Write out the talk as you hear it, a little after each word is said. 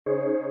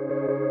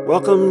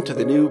Welcome to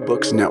the New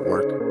Books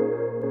Network.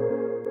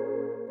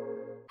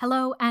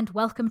 Hello and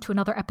welcome to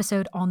another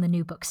episode on the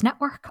New Books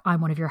Network. I'm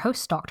one of your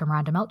hosts, Dr.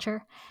 Miranda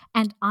Melcher,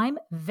 and I'm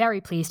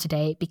very pleased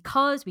today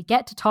because we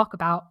get to talk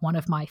about one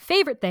of my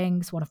favorite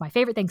things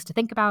to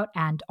think about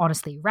and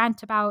honestly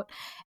rant about.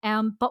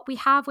 But we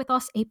have with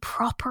us a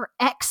proper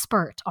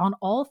expert on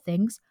all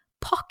things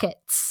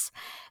pockets.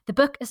 The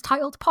book is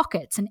titled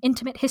Pockets, An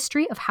Intimate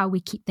History of How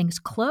We Keep Things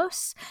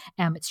Close.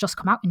 It's just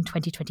come out in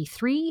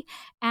 2023.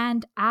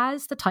 And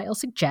as the title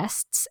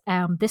suggests,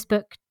 this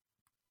book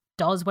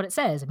does what it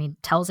says. I mean,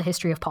 tells a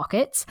history of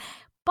pockets,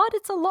 but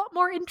it's a lot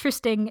more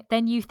interesting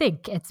than you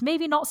think. It's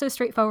maybe not so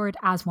straightforward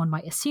as one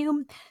might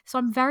assume. So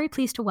I'm very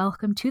pleased to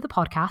welcome to the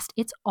podcast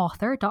its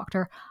author,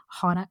 Dr.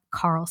 Hannah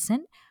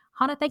Carlson.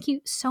 Hannah, thank you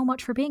so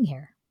much for being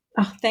here.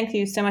 Oh, thank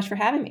you so much for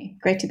having me.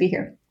 Great to be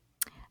here.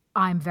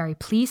 I'm very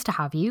pleased to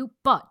have you.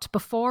 But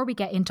before we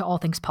get into all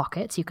things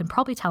pockets, you can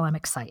probably tell I'm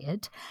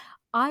excited.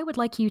 I would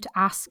like to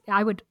ask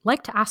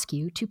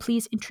you to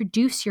please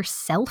introduce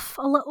yourself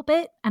a little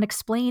bit and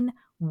explain,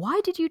 why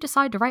did you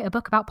decide to write a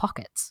book about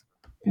pockets?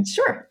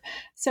 Sure.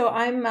 So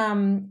I'm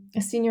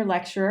a senior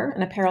lecturer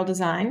in apparel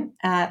design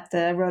at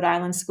the Rhode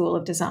Island School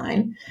of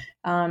Design.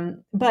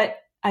 But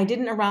I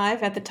didn't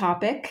arrive at the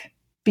topic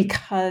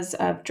because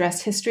of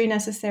dress history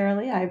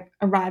necessarily. I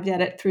arrived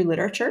at it through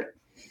literature.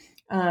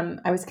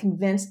 I was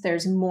convinced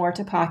there's more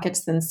to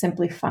pockets than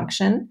simply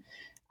function,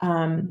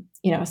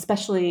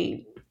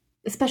 especially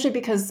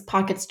because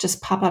pockets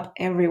just pop up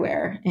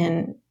everywhere.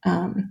 And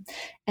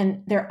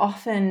they're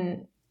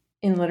often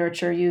in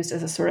literature used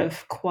as a sort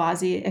of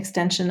quasi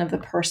extension of the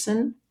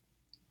person.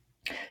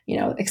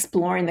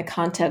 Exploring the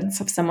contents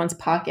of someone's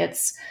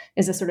pockets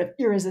is a sort of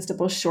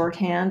irresistible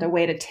shorthand, a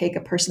way to take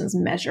a person's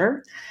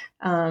measure.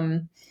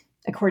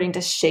 According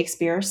to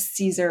Shakespeare,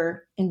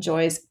 Caesar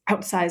enjoys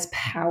outsized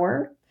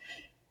power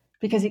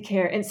because he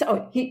cares. And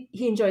so he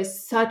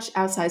enjoys such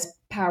outsized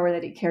power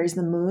that he carries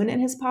the moon in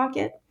his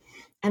pocket.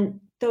 And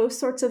those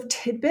sorts of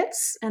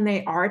tidbits, and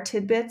they are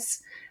tidbits,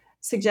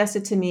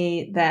 suggested to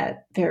me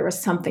that there was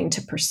something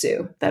to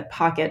pursue, that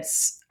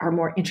pockets are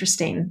more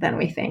interesting than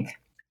we think.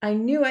 I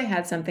knew I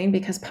had something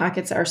because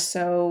pockets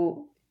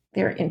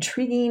they're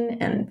intriguing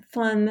and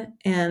fun.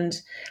 And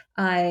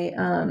I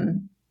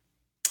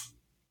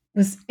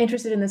was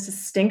interested in this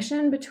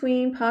distinction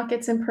between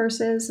pockets and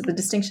purses. The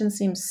distinction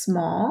seems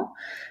small,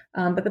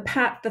 but the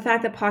fact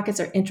that pockets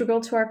are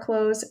integral to our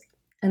clothes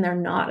and they're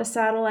not a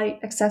satellite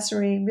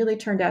accessory really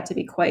turned out to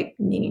be quite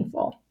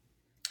meaningful.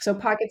 So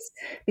pockets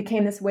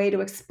became this way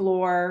to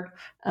explore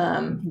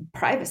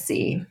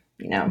privacy,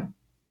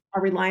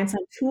 our reliance on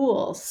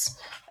tools,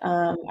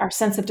 our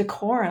sense of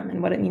decorum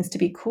and what it means to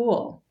be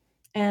cool,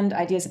 and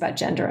ideas about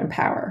gender and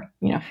power.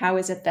 How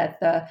is it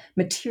that the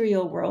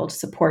material world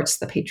supports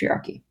the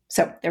patriarchy?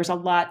 So there's a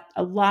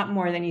lot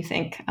more than you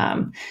think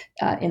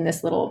in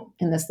this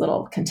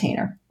little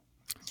container.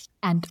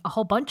 And a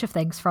whole bunch of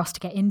things for us to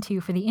get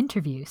into for the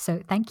interview.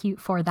 So thank you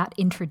for that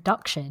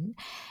introduction.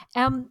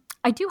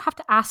 I do have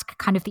to ask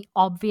kind of the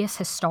obvious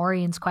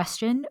historian's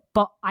question,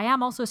 but I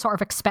am also sort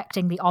of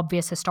expecting the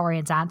obvious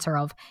historian's answer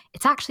of,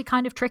 it's actually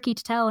kind of tricky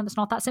to tell and it's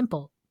not that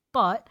simple.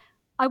 But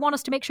I want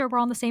us to make sure we're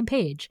on the same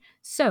page.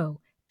 So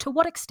to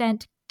what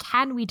extent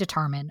can we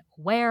determine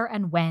where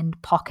and when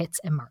pockets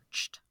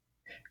emerged?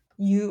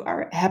 You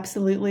are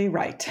absolutely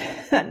right.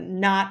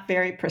 Not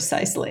very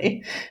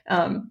precisely.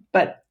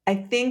 But I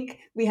think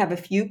we have a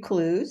few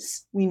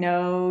clues. We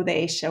know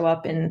they show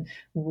up in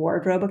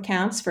wardrobe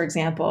accounts. For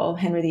example,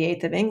 Henry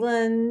VIII of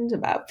England,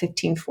 about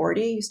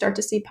 1540, you start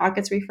to see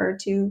pockets referred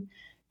to.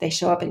 They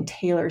show up in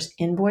tailors'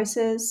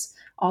 invoices,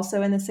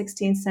 also in the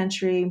 16th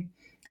century.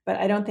 But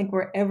I don't think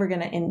we're ever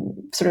going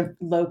to sort of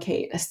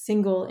locate a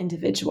single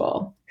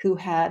individual who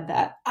had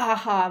that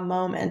aha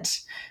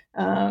moment.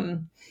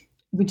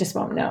 We just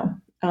won't know.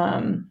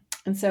 And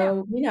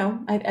so,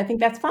 I think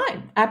that's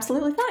fine.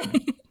 Absolutely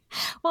fine.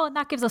 Well, and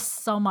that gives us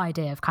some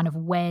idea of kind of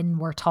when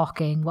we're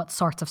talking, what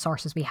sorts of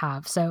sources we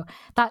have. So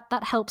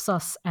that helps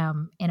us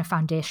in a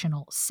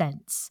foundational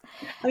sense.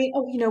 I mean,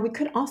 we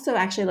could also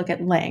actually look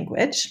at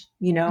language,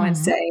 and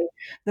say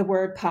the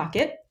word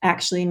pocket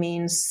actually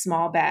means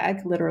small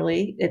bag.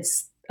 Literally,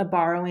 it's a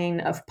borrowing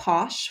of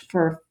poche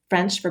for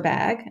French for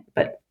bag,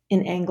 but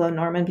in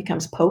Anglo-Norman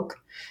becomes poke,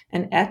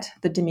 and et,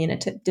 the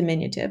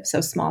diminutive,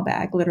 so small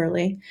bag,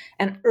 literally.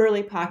 And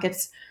early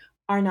pockets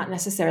are not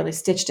necessarily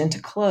stitched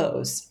into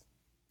clothes.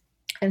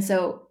 And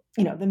so,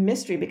 the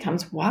mystery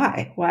becomes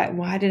why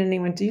did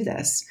anyone do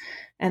this?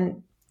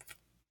 And,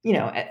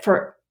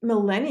 for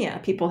millennia,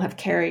 people have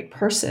carried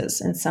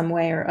purses in some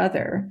way or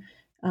other.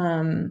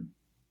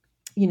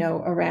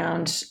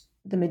 Around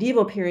the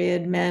medieval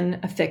period, men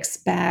affix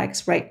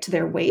bags right to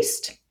their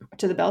waist,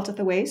 to the belt at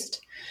the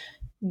waist.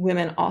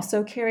 Women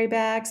also carry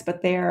bags,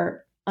 but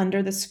they're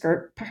under the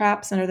skirt,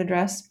 perhaps under the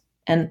dress,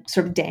 and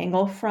sort of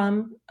dangle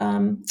from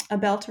a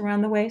belt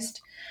around the waist.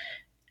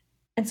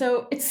 And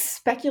so it's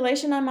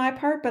speculation on my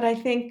part, but I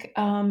think,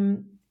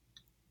 some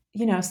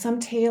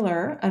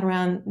tailor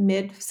around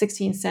mid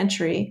 16th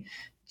century,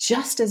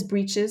 just as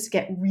breeches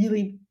get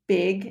really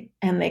big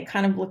and they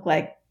kind of look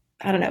like,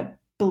 I don't know,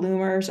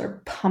 bloomers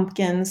or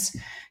pumpkins.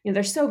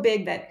 They're so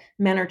big that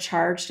men are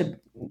charged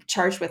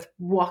with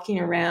walking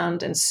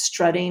around and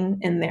strutting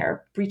in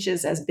their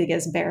breeches as big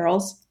as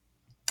barrels.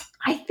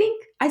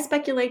 I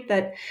speculate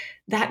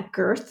that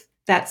girth,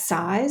 that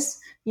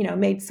size,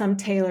 made some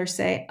tailor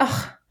say,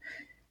 oh,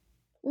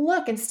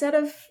 look, instead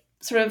of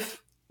sort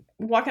of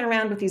walking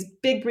around with these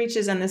big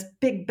breeches and this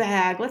big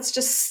bag, let's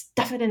just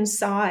stuff it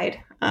inside.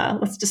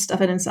 Let's just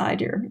stuff it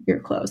inside your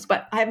clothes.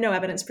 But I have no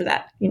evidence for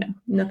that.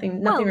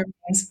 Nothing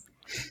remains.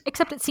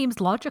 Except it seems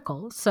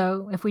logical.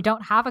 So if we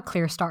don't have a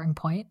clear starting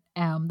point,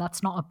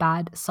 that's not a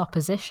bad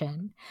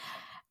supposition.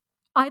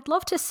 I'd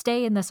love to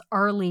stay in this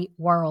early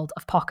world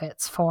of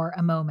pockets for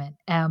a moment,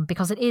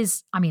 because it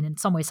is, in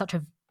some ways, such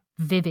a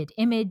vivid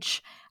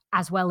image,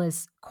 as well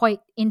as quite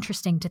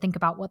interesting to think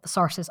about what the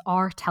sources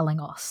are telling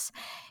us.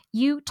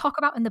 You talk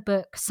about in the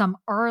book some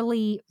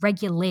early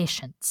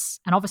regulations,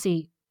 and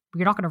obviously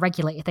you're not going to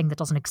regulate a thing that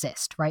doesn't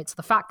exist, right? So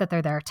the fact that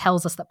they're there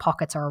tells us that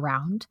pockets are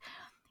around.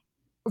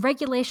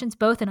 Regulations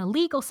both in a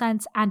legal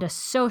sense and a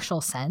social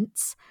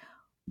sense.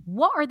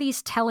 What are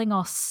these telling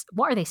us?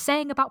 What are they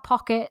saying about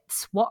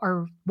pockets? What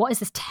is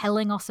this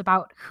telling us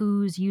about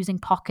who's using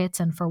pockets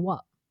and for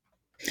what?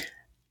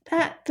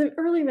 The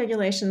early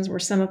regulations were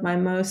some of my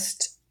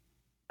most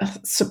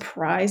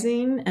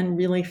surprising and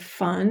really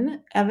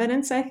fun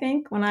evidence. I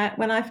think when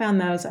I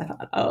found those, I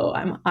thought, oh,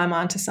 I'm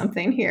onto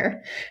something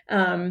here.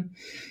 So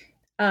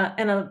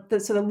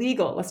the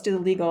legal. Let's do the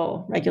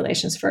legal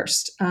regulations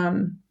first.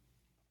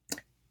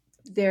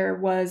 There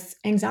was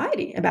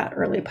anxiety about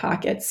early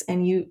pockets,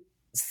 and you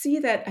see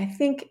that. I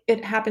think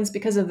it happens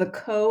because of the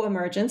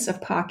co-emergence of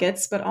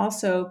pockets, but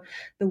also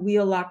the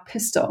wheel-lock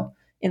pistol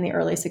in the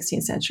early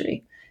 16th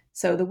century.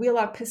 So the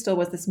wheel-lock pistol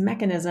was this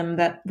mechanism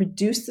that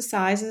reduced the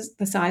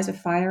size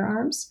of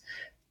firearms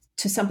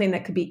to something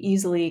that could be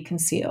easily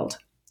concealed.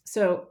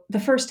 So the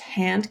first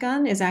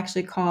handgun is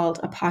actually called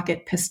a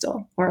pocket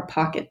pistol or a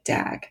pocket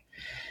dag.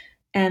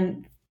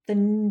 And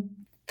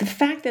the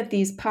fact that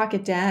these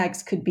pocket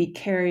dags could be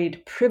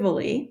carried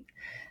privily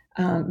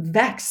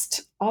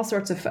vexed all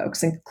sorts of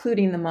folks,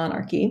 including the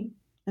monarchy.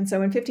 And so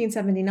in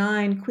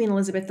 1579, Queen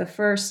Elizabeth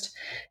I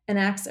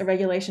enacts a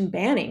regulation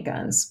banning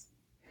guns.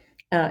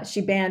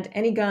 She banned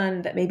any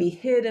gun that may be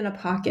hid in a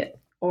pocket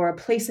or a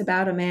place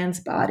about a man's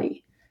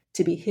body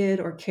to be hid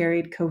or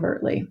carried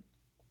covertly.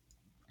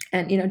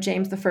 And,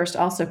 James I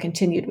also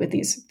continued with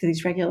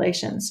these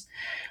regulations.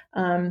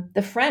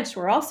 The French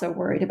were also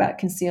worried about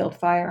concealed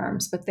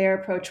firearms, but their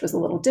approach was a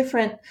little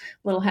different, a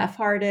little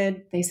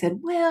half-hearted. They said,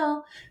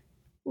 well,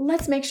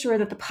 let's make sure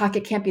that the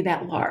pocket can't be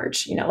that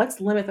large. Let's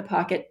limit the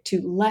pocket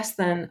to less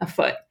than a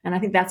foot. And I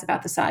think that's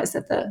about the size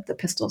that the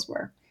pistols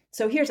were.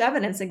 So here's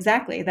evidence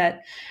exactly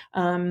that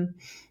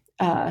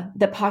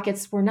the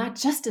pockets were not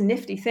just a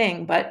nifty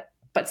thing, but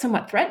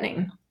somewhat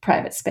threatening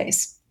private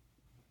space.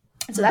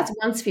 So that's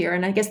one sphere.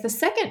 And I guess the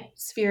second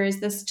sphere is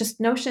this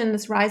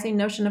rising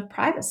notion of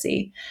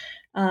privacy,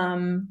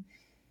 that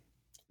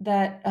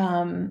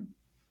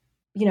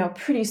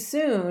pretty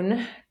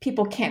soon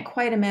people can't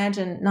quite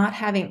imagine not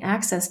having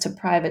access to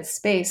private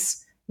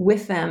space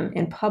with them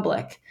in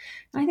public.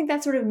 And I think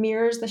that sort of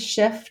mirrors the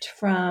shift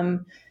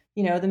from,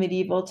 the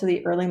medieval to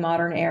the early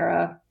modern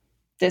era,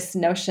 this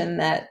notion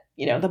that,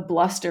 the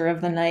bluster of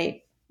the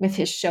knight with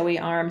his showy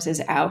arms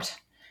is out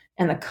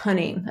and the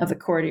cunning of the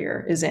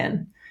courtier is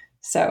in.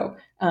 So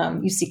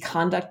you see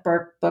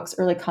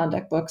early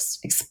conduct books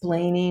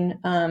explaining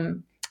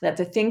that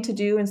the thing to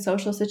do in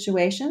social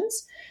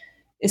situations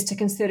is to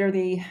consider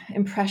the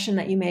impression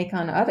that you make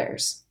on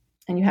others.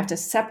 And you have to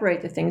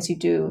separate the things you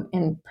do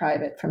in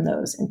private from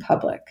those in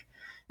public.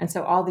 And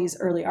so all these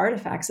early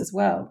artifacts as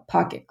well,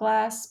 pocket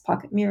glass,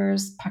 pocket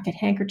mirrors, pocket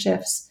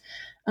handkerchiefs,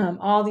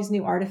 all these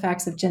new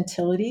artifacts of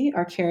gentility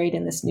are carried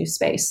in this new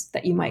space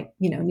that you might,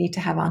 need to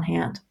have on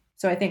hand.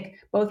 So I think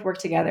both work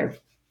together.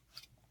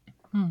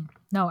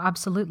 No,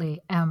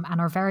 absolutely. And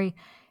are very,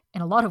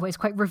 in a lot of ways,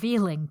 quite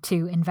revealing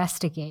to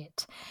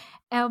investigate.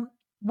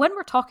 When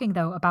we're talking,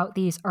 though, about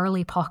these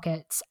early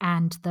pockets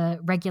and the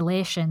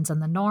regulations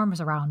and the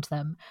norms around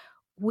them,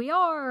 we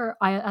are,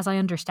 as I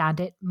understand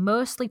it,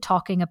 mostly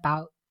talking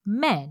about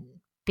men,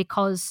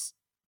 because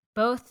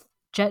both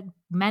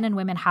men and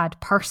women had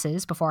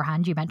purses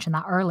beforehand. You mentioned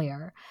that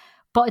earlier.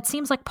 But it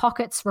seems like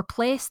pockets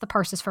replace the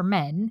purses for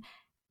men,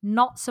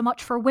 not so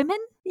much for women.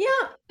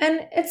 Yeah,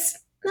 and it's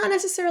not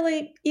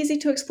necessarily easy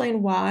to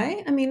explain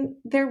why.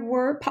 There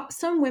were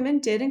some women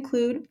did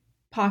include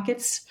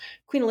pockets.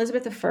 Queen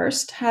Elizabeth I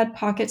had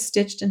pockets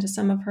stitched into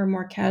some of her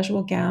more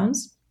casual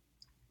gowns.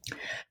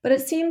 But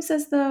it seems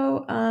as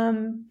though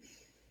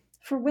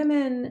for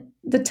women,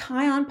 the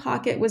tie-on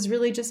pocket was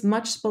really just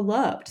much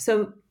beloved.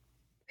 So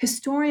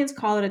historians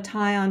call it a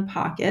tie-on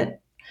pocket.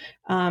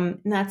 And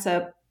that's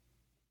a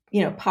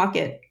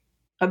pocket,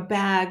 a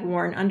bag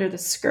worn under the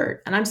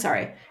skirt. And I'm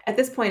sorry, at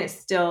this point, it's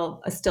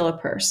still a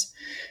purse.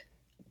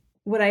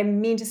 What I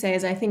mean to say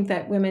is I think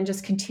that women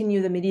just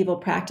continue the medieval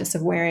practice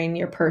of wearing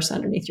your purse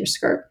underneath your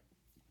skirt.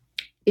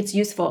 it's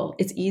useful,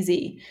 it's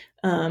easy,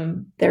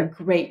 they're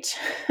great.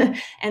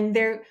 And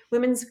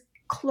women's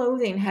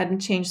clothing hadn't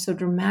changed so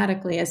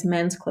dramatically as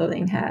men's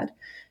clothing had.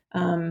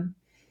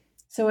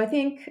 So I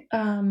think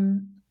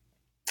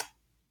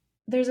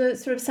there's a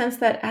sort of sense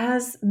that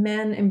as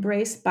men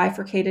embrace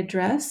bifurcated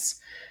dress,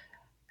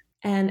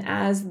 and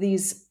as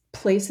these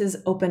places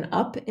open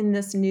up in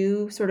this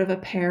new sort of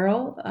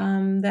apparel,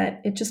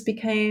 that it just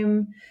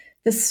became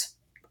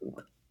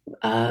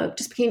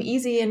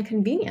easy and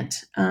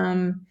convenient.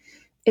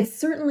 It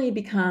certainly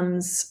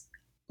becomes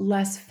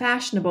less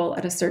fashionable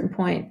at a certain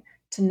point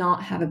to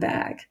not have a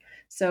bag.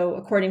 So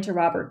according to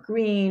Robert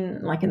Greene,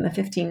 like in the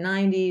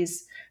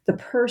 1590s, the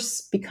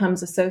purse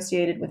becomes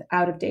associated with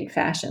out-of-date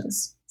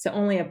fashions. So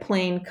only a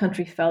plain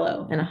country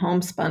fellow in a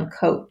homespun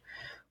coat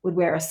would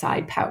wear a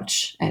side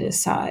pouch at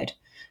his side.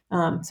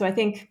 So I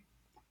think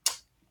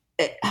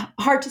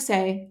hard to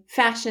say.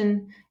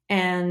 Fashion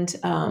and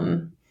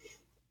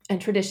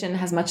tradition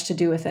has much to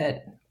do with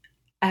it,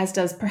 as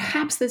does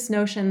perhaps this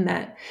notion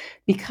that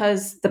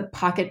because the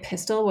pocket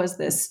pistol was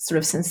this sort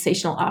of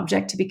sensational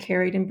object to be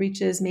carried in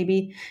breeches,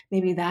 maybe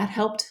that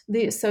helped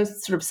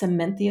sort of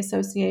cement the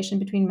association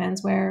between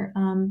menswear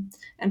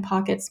and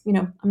pockets.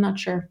 I'm not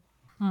sure.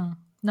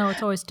 No,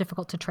 it's always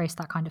difficult to trace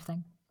that kind of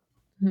thing.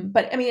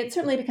 But I mean, it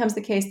certainly becomes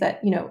the case that,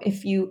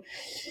 if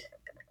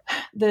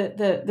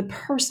the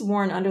purse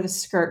worn under the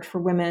skirt for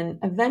women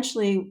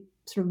eventually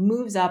sort of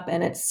moves up,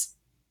 and it's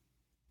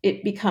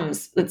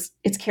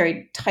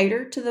carried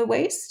tighter to the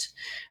waist,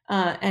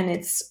 and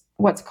it's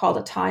what's called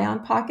a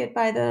tie-on pocket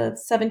by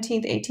the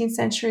 17th, 18th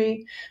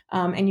century.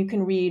 And you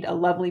can read a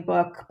lovely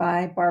book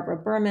by Barbara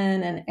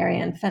Berman and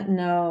Ariane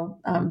Fentineau.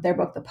 Their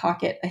book, The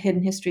Pocket, A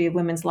Hidden History of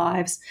Women's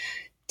Lives,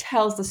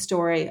 tells the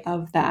story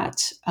of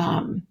that.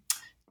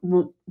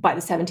 By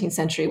the 17th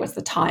century was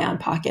the tie-on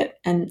pocket.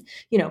 And,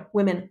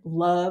 women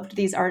loved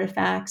these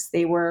artifacts.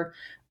 They were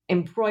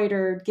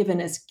embroidered, given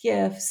as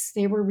gifts.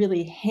 They were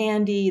really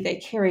handy. They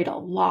carried a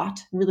lot,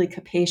 really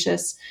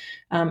capacious.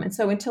 And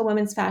so until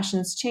women's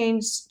fashions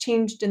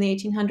changed in the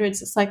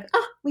 1800s, it's like,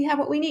 we have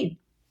what we need.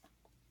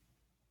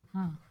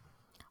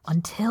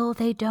 Until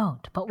they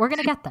don't, but we're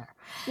going to get there.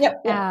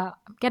 Yep.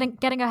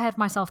 Getting ahead of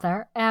myself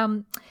there.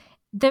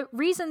 The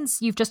reasons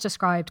you've just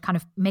described kind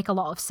of make a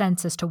lot of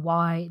sense as to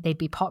why they'd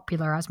be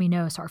popular. As we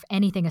know, sort of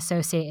anything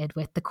associated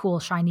with the cool,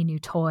 shiny new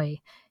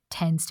toy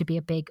tends to be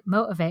a big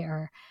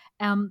motivator.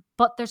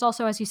 But there's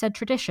also, as you said,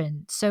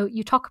 tradition. So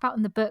you talk about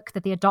in the book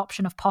that the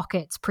adoption of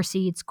pockets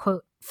proceeds,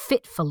 quote,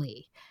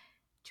 fitfully.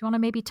 Do you want to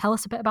maybe tell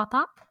us a bit about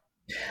that?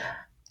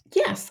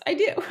 Yes, I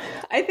do.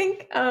 I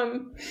think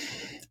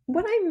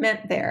what I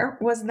meant there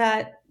was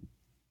that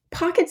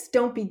pockets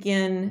don't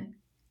begin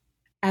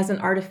as an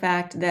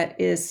artifact that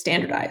is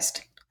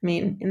standardized. I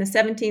mean, in the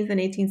 17th and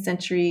 18th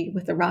century,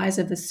 with the rise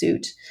of the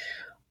suit,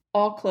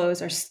 all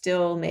clothes are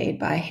still made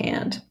by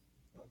hand.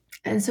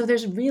 And so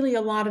there's really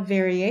a lot of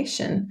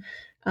variation.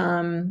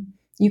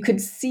 You could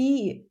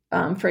see,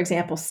 for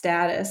example,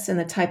 status in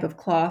the type of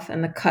cloth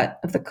and the cut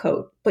of the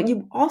coat. But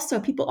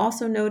people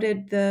also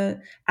noted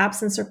the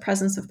absence or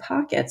presence of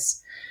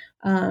pockets.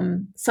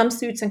 Some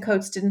suits and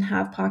coats didn't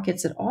have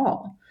pockets at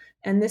all.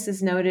 And this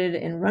is noted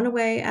in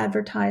runaway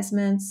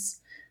advertisements.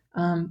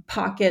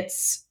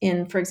 Pockets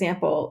in, for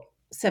example,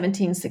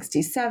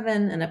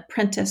 1767, an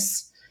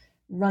apprentice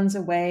runs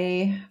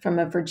away from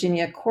a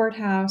Virginia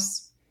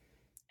courthouse,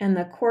 and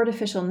the court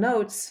official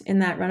notes in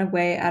that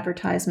runaway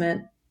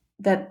advertisement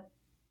that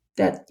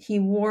he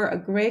wore a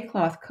gray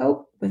cloth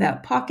coat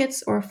without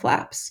pockets or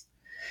flaps.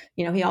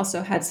 He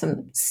also had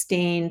some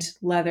stained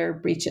leather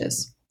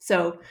breeches.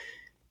 So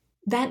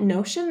that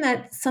notion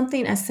that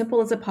something as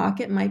simple as a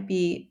pocket might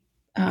be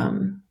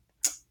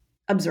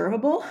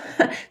observable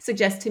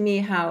suggests to me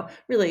how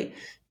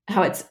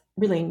it's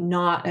really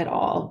not at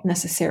all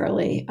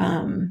necessarily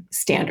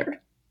standard.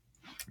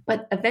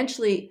 But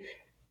eventually,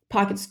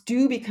 pockets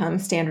do become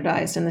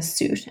standardized in the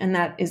suit, and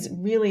that is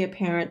really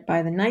apparent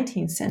by the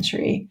 19th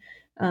century.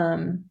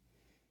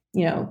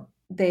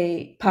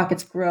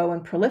 Pockets grow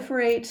and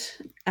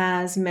proliferate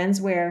as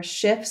menswear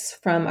shifts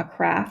from a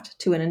craft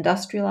to an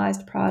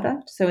industrialized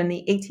product. So in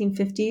the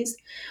 1850s,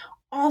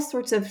 all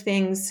sorts of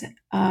things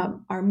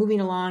are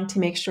moving along to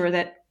make sure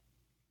that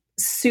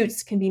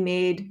suits can be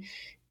made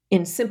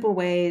in simple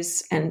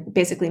ways and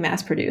basically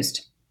mass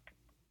produced.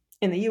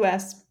 In the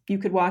US, you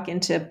could walk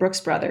into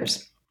Brooks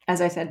Brothers, as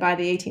I said, by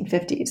the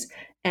 1850s,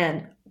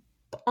 and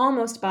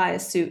almost buy a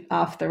suit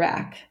off the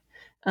rack.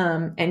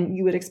 And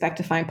you would expect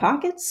to find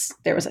pockets.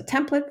 There was a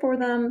template for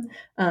them.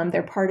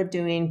 They're part of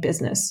doing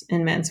business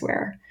in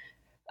menswear.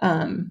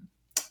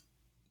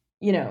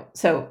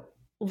 So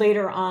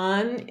later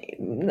on,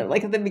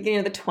 like at the beginning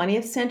of the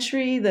 20th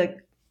century, the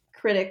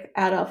critic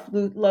Adolf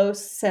Loos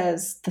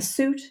says the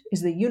suit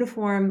is the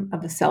uniform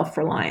of the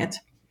self-reliant.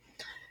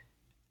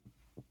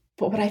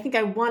 But what I think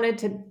I wanted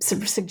to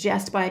sort of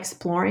suggest by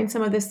exploring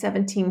some of this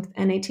 17th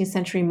and 18th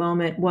century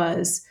moment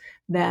was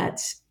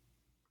that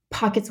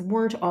pockets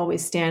weren't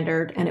always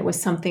standard, and it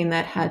was something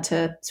that had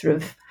to sort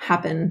of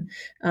happen,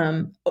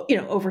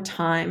 over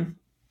time.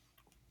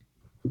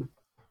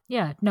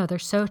 Yeah, no, they're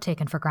so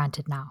taken for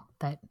granted now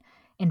that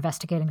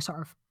investigating sort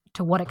of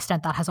to what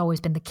extent that has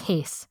always been the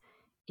case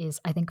is,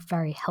 I think,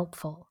 very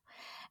helpful.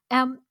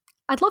 Um,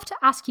 I'd love to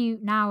ask you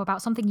now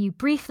about something you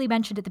briefly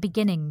mentioned at the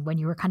beginning when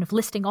you were kind of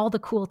listing all the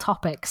cool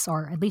topics,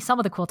 or at least some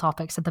of the cool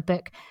topics that the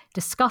book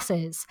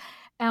discusses,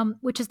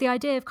 which is the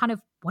idea of kind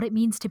of what it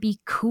means to be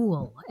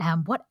cool.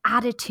 What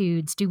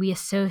attitudes do we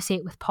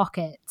associate with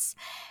pockets?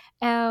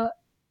 Uh,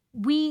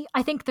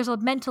 I think there's a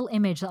mental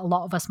image that a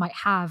lot of us might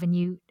have, and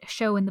you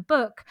show in the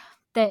book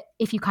that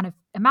if you kind of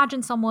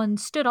imagine someone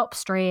stood up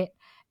straight,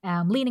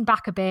 leaning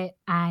back a bit,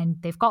 and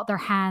they've got their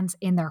hands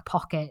in their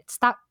pockets,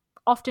 that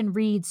often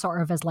reads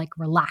sort of as like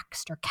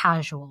relaxed or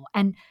casual.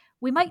 And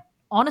we might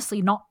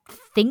honestly not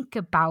think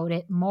about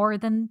it more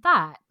than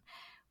that.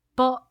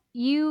 But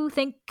you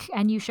think,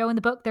 and you show in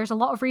the book, there's a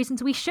lot of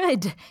reasons we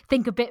should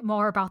think a bit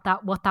more about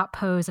that, what that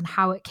pose and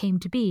how it came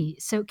to be.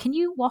 So can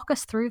you walk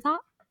us through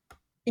that?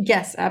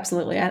 Yes,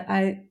 absolutely.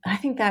 I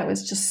think that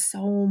was just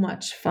so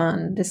much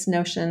fun. This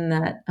notion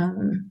that,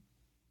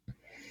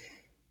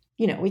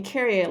 we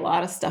carry a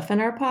lot of stuff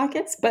in our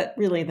pockets, but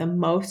really the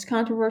most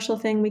controversial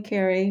thing we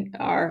carry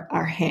are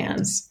our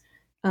hands.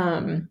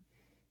 And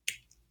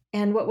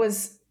what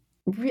was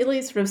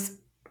really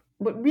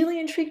what really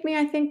intrigued me,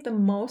 I think, the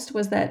most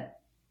was that,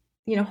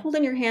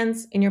 holding your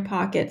hands in your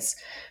pockets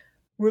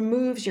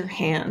removes your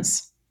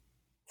hands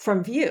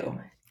from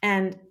view.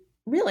 And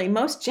really,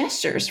 most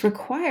gestures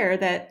require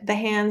that the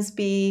hands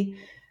be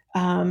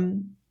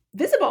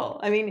visible.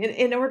 I mean,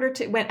 in order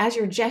to, as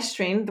you're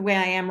gesturing the way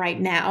I am right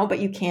now, but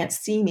you can't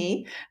see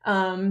me,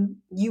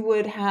 you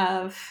would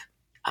have,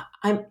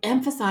 I'm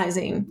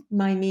emphasizing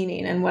my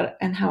meaning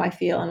and how I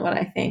feel and what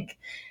I think.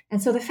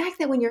 And so the fact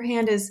that when your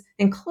hand is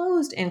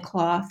enclosed in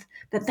cloth,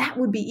 that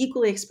would be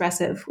equally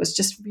expressive was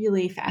just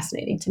really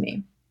fascinating to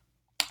me.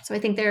 So I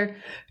think there are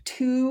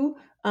two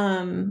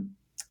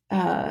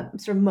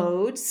sort of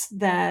modes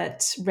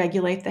that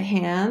regulate the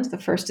hand. The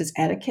first is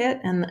etiquette,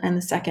 and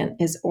the second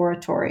is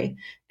oratory,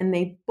 and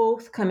they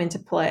both come into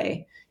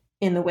play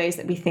in the ways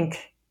that we think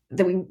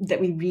that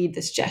we read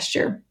this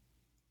gesture.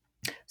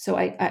 So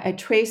I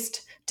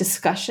traced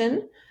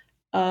discussion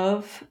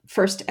of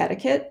first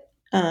etiquette,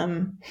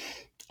 and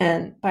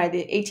by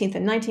the 18th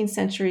and 19th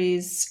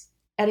centuries,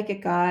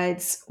 etiquette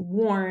guides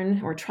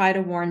warn or try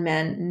to warn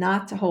men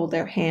not to hold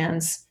their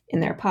hands in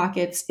their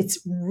pockets.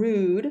 It's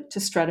rude to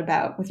strut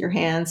about with your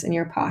hands in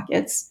your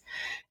pockets.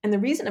 And the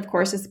reason, of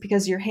course, is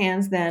because your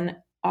hands then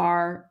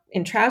are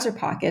in trouser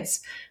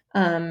pockets.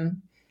 They're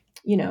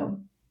in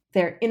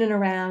and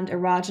around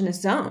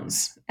erogenous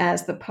zones,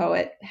 as the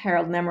poet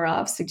Harold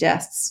Nemerov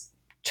suggests.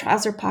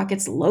 Trouser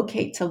pockets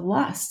locate to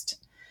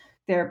lust.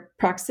 Their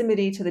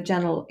proximity to the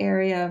genital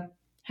area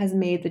has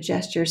made the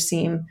gesture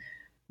seem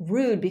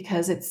rude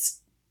because it's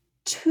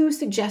too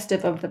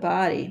suggestive of the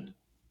body.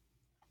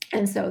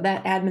 And so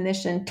that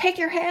admonition, take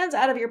your hands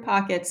out of your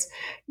pockets,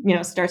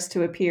 starts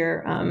to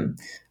appear,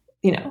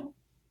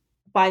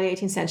 by the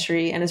 18th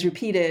century and is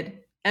repeated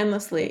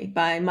endlessly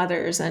by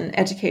mothers and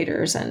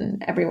educators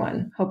and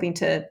everyone hoping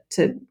to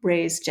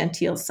raise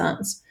genteel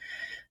sons.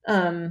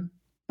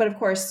 But of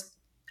course,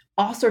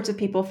 all sorts of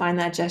people find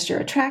that gesture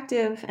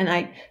attractive. And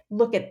I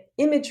look at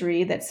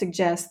imagery that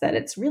suggests that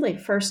it's really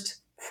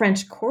first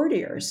French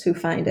courtiers who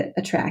find it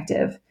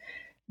attractive.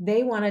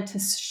 They wanted to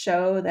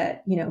show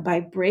that, by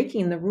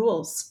breaking the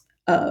rules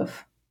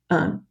of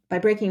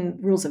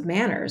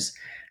manners,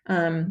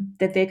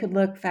 that they could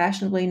look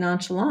fashionably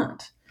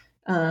nonchalant.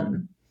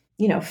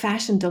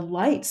 Fashion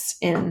delights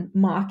in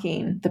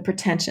mocking the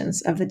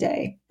pretensions of the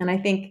day. And I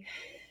think,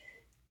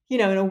 in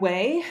a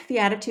way, the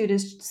attitude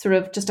is sort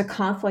of just a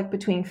conflict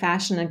between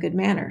fashion and good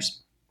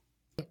manners.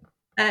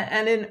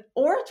 And in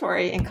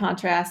oratory, in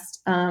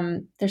contrast,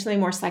 there's something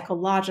more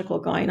psychological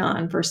going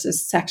on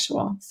versus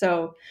sexual.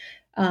 So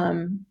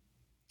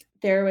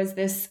there was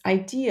this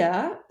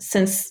idea,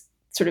 since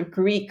sort of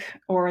Greek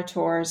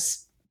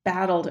orators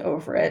battled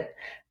over it,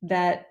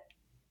 that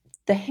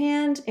the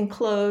hand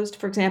enclosed,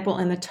 for example,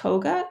 in the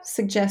toga,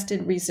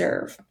 suggested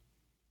reserve.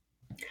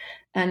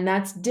 And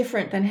that's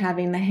different than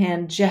having the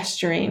hand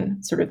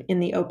gesturing sort of in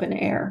the open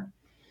air.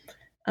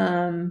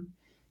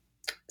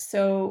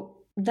 So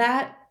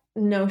that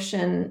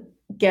notion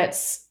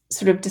gets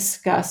sort of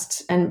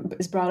discussed and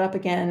is brought up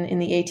again in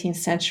the 18th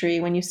century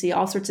when you see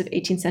all sorts of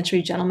 18th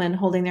century gentlemen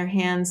holding their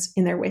hands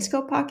in their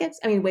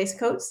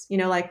waistcoats,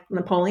 like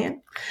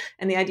Napoleon.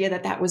 And the idea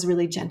that was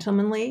really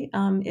gentlemanly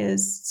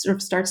is sort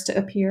of starts to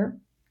appear.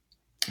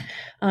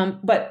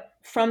 But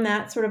from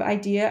that sort of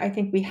idea, I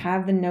think we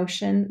have the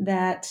notion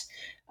that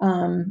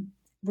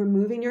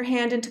removing your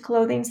hand into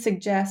clothing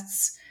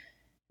suggests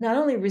not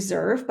only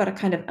reserve, but a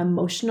kind of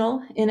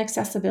emotional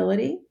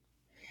inaccessibility.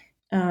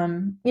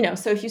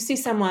 So if you see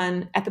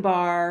someone at the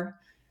bar,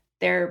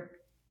 they're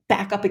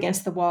back up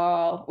against the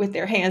wall with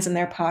their hands in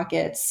their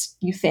pockets,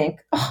 you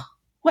think, oh,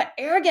 what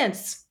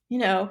arrogance,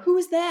 who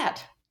is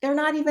that? They're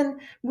not even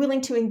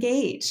willing to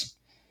engage.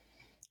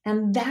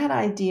 And that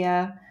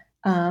idea,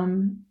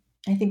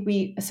 I think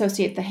we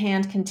associate the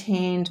hand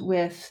contained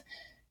with,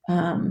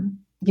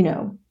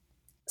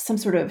 some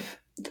sort of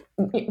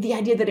the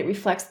idea that it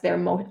reflects their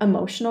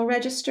emotional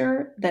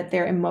register, that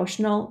their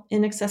emotional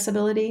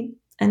inaccessibility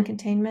and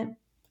containment.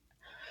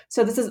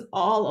 So this is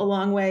all a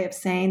long way of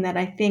saying that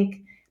I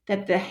think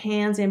that the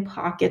hands in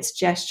pockets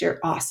gesture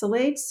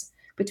oscillates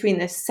between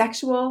the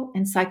sexual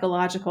and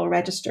psychological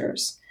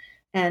registers.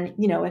 And,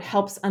 it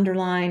helps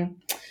underline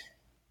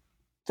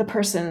the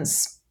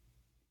person's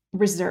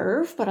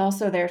reserve, but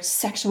also their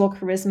sexual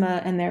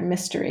charisma and their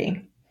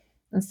mystery.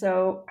 And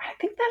so I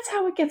think that's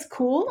how it gets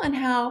cool, and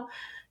how,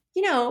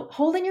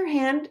 holding your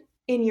hand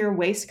in your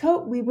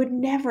waistcoat, we would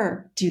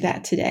never do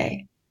that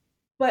today.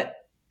 But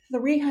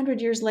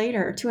 300 years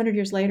later, 200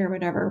 years later,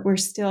 whatever, we're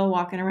still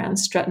walking around,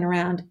 strutting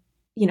around.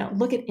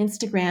 Look at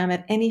Instagram,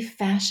 at any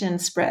fashion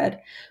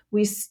spread.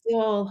 We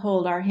still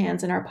hold our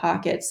hands in our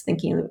pockets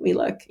thinking that we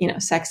look,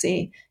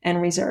 sexy and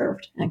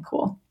reserved and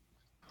cool.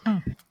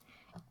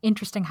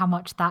 Interesting how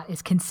much that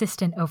is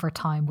consistent over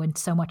time when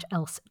so much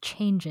else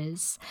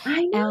changes.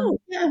 I know.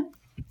 Yeah.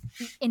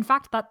 In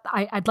fact, that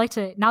I'd like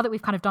to, now that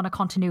we've kind of done a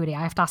continuity,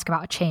 I have to ask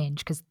about a change,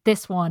 because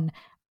this one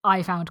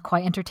I found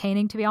quite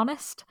entertaining, to be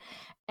honest.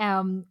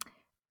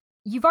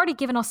 You've already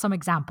given us some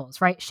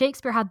examples, right?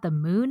 Shakespeare had the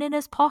moon in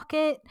his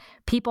pocket.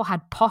 People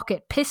had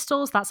pocket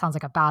pistols. That sounds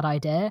like a bad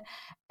idea.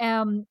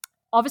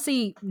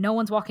 Obviously, no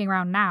one's walking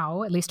around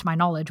now, at least to my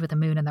knowledge, with a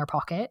moon in their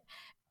pocket,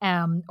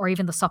 or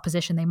even the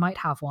supposition they might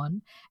have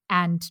one.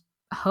 And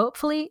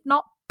hopefully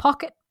not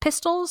pocket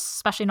pistols,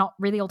 especially not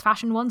really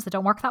old-fashioned ones that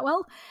don't work that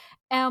well.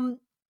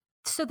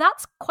 So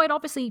that's quite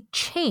obviously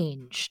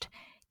changed.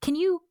 Can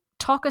you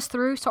talk us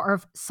through sort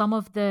of some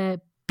of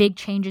the big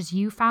changes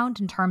you found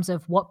in terms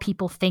of what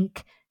people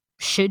think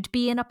should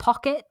be in a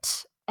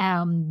pocket,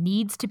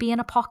 needs to be in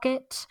a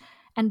pocket,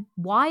 and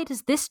why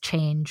does this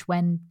change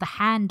when the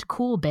hand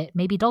cool bit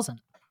maybe doesn't?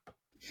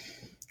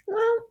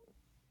 Well,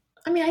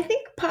 I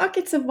think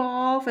pockets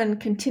evolve and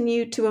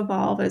continue to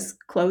evolve as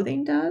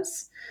clothing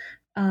does,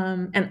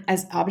 and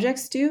as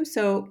objects do.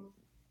 So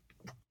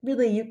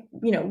really,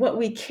 what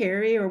we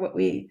carry or what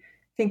we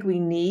think we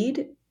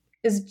need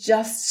is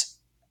just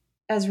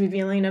as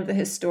revealing of the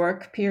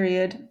historic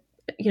period,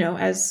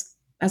 as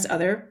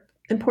other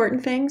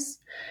important things.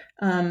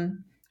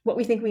 What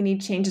we think we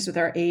need changes with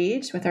our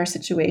age, with our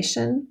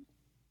situation.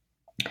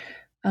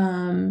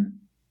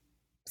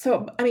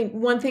 So,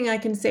 one thing I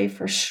can say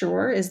for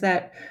sure is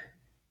that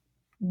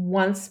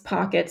once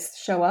pockets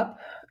show up,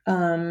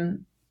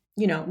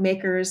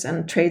 makers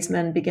and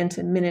tradesmen begin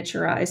to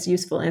miniaturize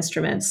useful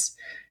instruments,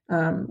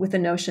 with the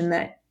notion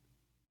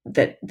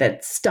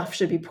that stuff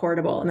should be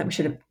portable and that we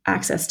should have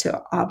access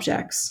to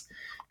objects.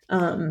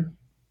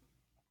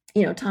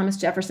 Thomas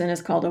Jefferson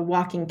is called a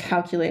walking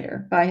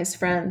calculator by his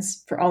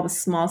friends for all the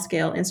small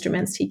scale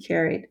instruments he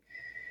carried.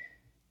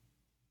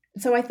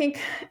 So I think,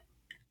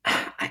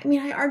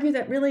 I argue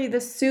that really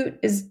the suit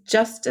is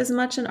just as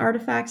much an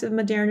artifact of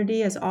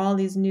modernity as all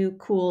these new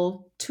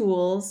cool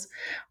tools,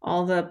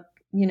 all the,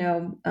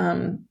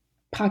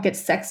 pocket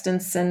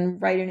sextants and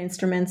writing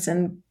instruments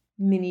and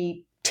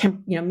mini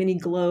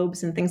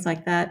globes and things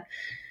like that.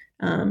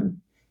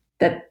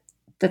 That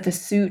the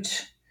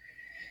suit,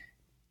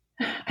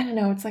 I don't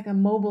know, it's like a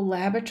mobile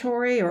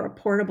laboratory or a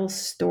portable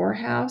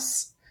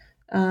storehouse.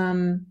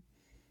 And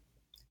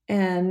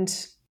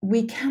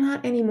we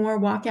cannot anymore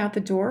walk out the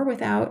door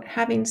without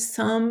having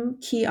some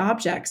key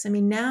objects.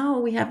 Now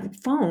we have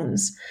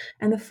phones,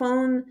 and the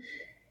phone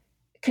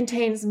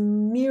contains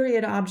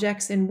myriad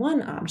objects in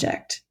one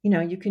object.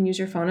 You can use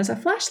your phone as a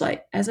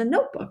flashlight, as a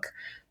notebook,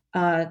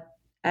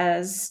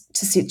 as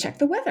to check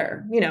the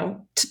weather,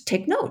 to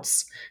take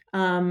notes.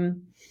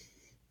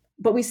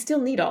 But we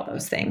still need all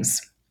those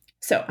things.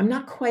 So I'm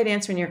not quite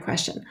answering your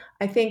question.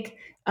 I think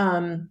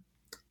some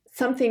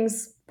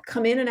things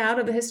come in and out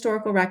of the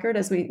historical record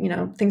as we,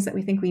 things that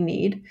we think we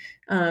need.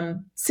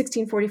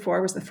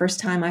 1644 was the first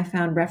time I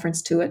found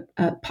reference to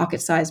a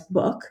pocket-sized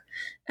book,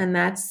 and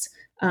that's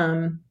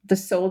the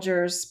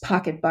soldier's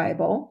pocket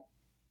Bible.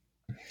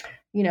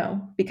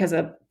 Because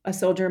a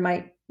soldier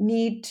might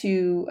need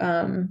to,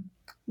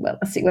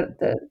 let's see what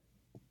the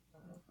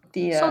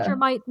soldier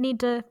might need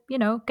to,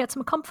 get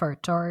some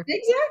comfort or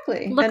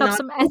exactly look up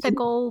some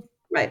ethical,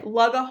 right,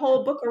 lug a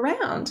whole book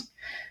around.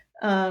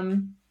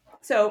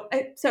 So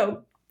I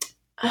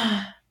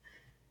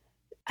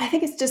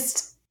think it's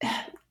just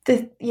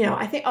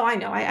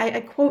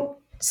I quote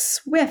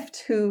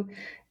Swift, who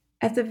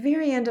at the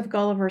very end of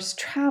Gulliver's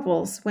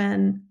Travels,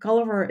 when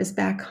Gulliver is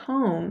back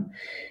home,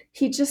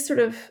 he just sort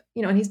of,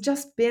 and he's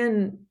just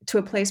been to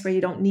a place where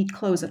you don't need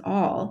clothes at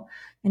all.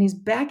 And he's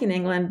back in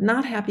England,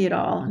 not happy at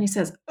all. And he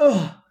says,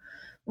 "Oh,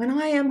 when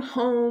I am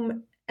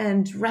home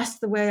and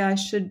dressed the way I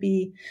should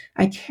be,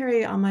 I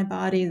carry on my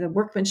body the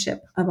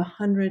workmanship of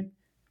 100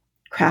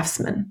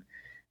 craftsmen."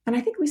 And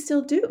I think we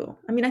still do.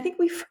 I think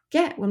we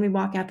forget when we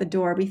walk out the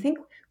door. We think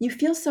you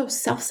feel so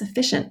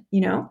self-sufficient,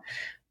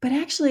 but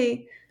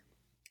actually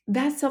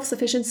that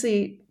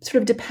self-sufficiency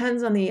sort of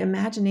depends on the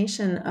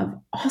imagination of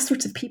all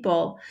sorts of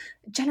people,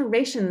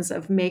 generations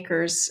of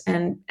makers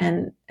and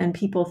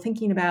people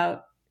thinking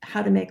about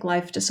how to make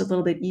life just a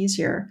little bit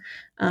easier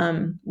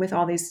with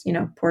all these,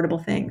 portable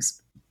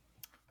things.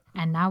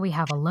 And now we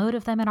have a load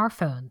of them in our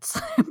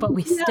phones, but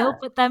we Yeah, still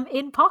put them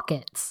in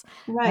pockets,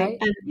 right.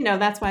 right?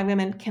 And that's why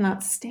women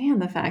cannot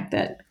stand the fact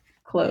that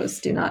clothes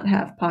do not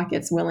have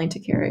pockets willing to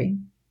carry,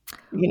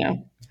 you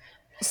know,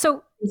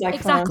 So, things like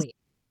phones. exactly.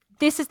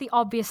 This is the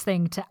obvious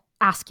thing to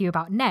ask you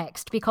about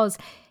next, because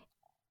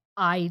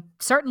I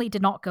certainly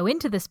did not go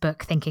into this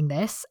book thinking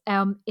this.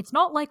 It's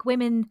not like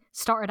women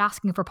started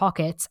asking for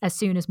pockets as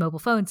soon as mobile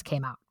phones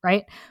came out,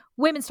 right?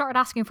 Women started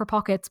asking for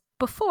pockets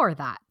before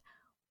that.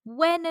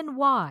 When and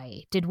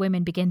why did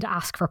women begin to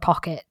ask for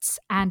pockets,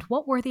 and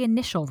what were the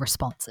initial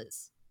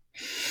responses?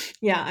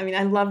 Yeah, I mean,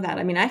 I love that.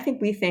 I mean, I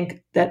think we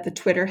think that the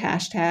Twitter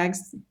hashtags,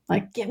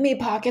 like give me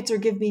pockets or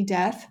give me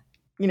death,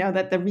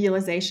 that the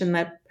realization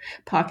that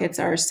pockets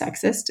are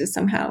sexist is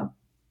somehow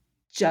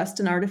just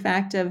an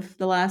artifact of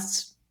the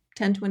last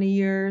 10, 20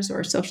 years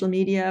or social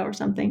media or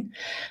something.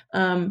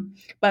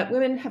 But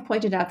women have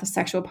pointed out the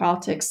sexual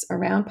politics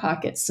around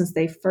pockets since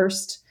they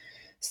first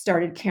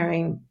started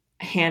carrying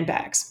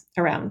handbags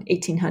around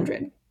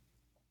 1800.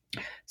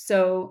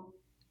 So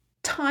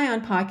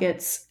tie-on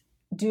pockets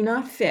do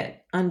not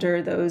fit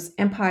under those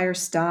empire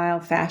style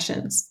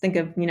fashions. Think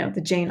of,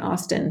 the Jane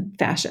Austen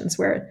fashions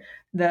where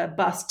the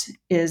bust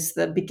is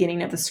the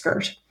beginning of the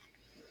skirt.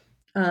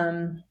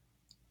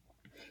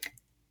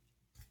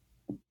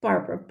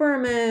 Barbara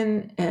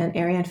Berman and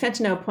Ariane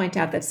Fentineau point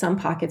out that some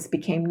pockets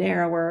became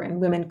narrower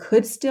and women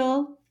could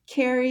still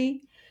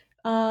carry,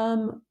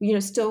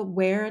 still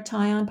wear a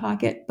tie-on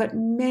pocket, but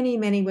many,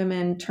 many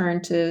women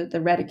turned to the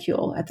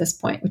reticule at this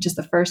point, which is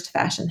the first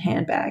fashion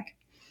handbag.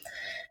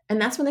 And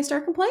that's when they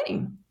start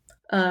complaining.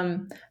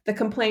 The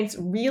complaints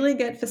really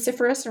get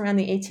vociferous around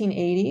the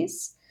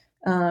 1880s,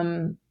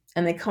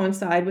 and they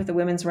coincide with the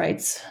women's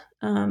rights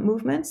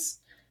movements.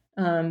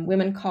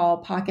 Women call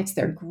pockets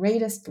their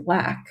greatest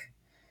lack.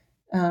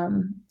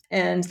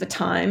 And the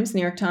Times,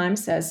 New York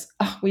Times, says,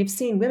 we've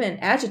seen women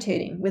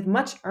agitating with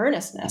much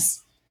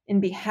earnestness in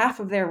behalf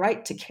of their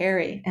right to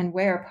carry and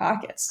wear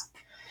pockets.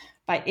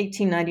 By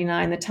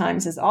 1899, the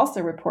Times is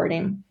also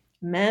reporting,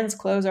 men's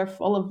clothes are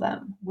full of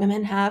them.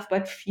 Women have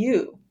but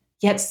few,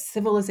 yet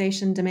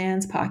civilization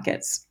demands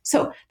pockets.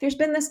 So there's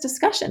been this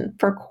discussion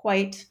for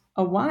quite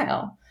a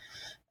while.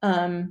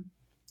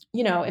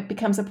 It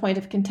becomes a point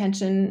of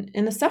contention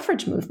in the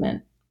suffrage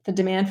movement. The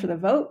demand for the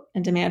vote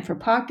and demand for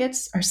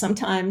pockets are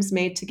sometimes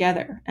made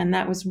together. And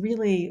that was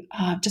really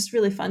just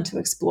really fun to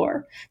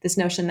explore, this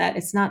notion that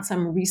it's not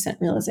some recent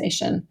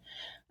realization.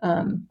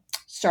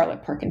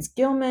 Charlotte Perkins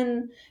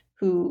Gilman,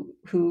 who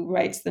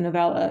writes the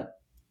novella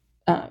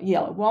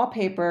Yellow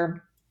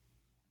Wallpaper,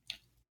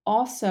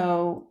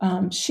 also,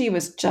 she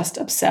was just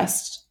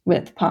obsessed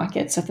with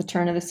pockets at the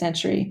turn of the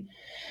century.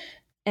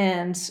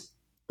 And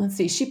let's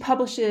see, she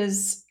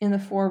publishes in the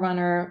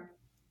Forerunner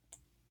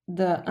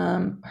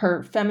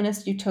her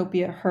feminist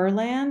utopia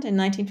Herland in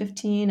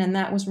 1915, and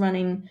that was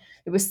running.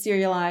 It was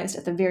serialized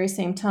at the very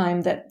same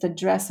time that The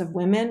Dress of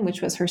Women,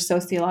 which was her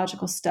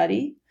sociological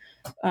study,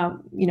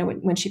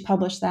 when she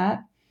published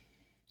that.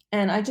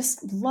 And I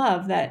just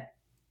love that,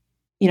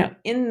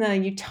 in the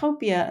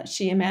utopia,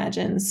 she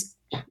imagines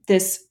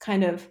this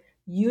kind of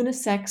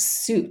unisex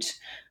suit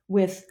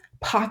with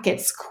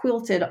pockets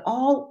quilted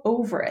all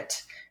over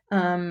it.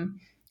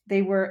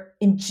 They were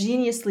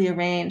ingeniously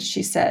arranged,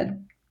 she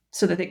said,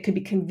 so that it could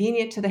be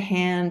convenient to the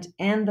hand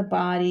and the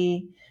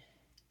body.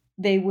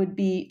 They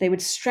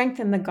would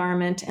strengthen the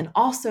garment and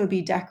also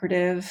be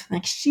decorative.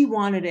 Like, she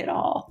wanted it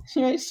all.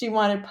 She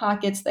wanted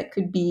pockets that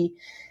could be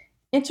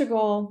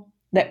integral,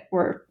 that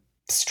were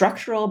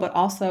structural, but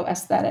also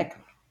aesthetic.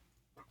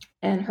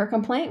 And her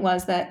complaint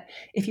was that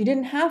if you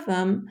didn't have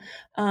them,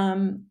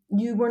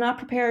 you were not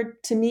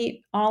prepared to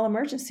meet all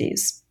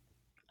emergencies.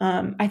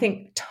 I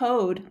think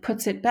Toad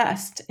puts it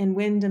best in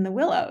Wind in the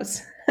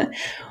Willows.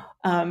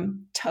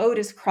 Toad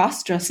is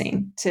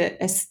cross-dressing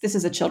this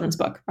is a children's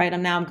book, right?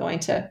 I'm going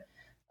to,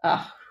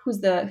 who's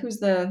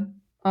the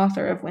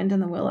author of Wind in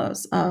the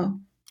Willows?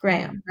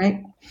 Graham,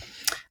 right?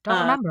 Don't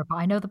remember, but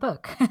I know the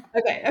book.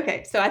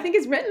 Okay. So I think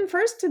it's written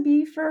first to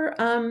be for,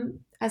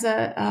 as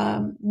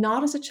a,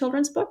 not as a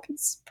children's book.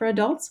 It's for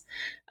adults.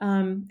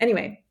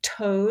 Anyway,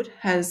 Toad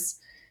has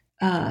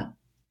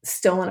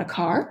stolen a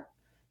car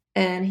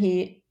and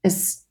he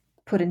is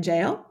put in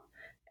jail.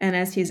 And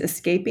as he's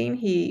escaping,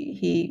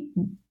 he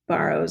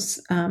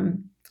borrows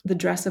the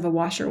dress of a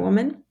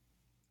washerwoman.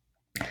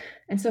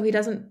 And so he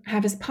doesn't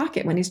have his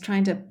pocket when he's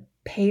trying to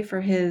pay for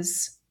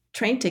his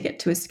train ticket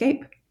to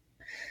escape.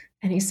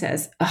 And he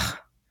says,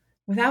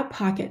 without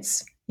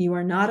pockets, you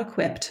are not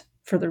equipped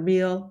for the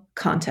real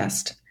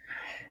contest.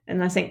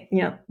 And I think,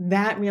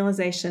 that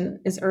realization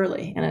is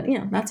early.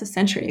 And, that's a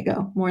century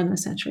ago, more than a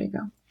century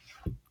ago.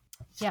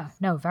 Yeah,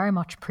 no, very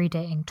much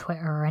predating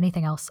Twitter or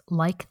anything else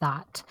like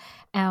that.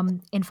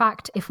 In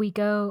fact, if we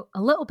go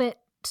a little bit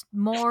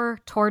more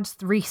towards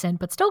the recent,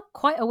 but still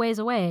quite a ways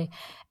away,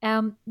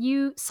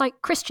 you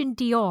cite Christian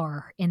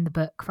Dior in the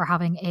book for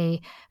having a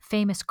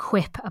famous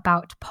quip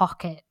about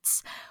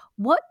pockets.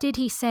 What did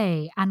he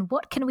say, and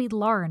what can we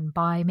learn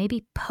by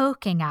maybe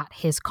poking at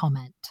his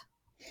comment?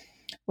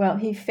 Well,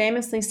 he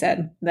famously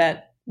said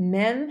that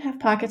Men have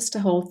pockets to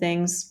hold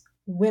things,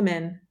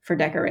 women for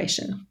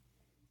decoration.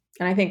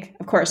 And I think,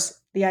 of course,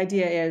 the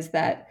idea is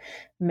that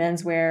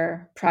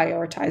menswear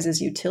prioritizes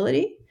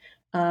utility,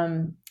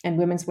 and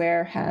women's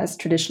wear has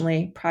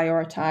traditionally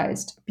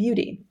prioritized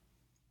beauty.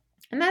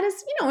 And that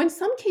is, in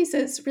some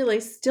cases, really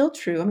still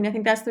true. I mean, I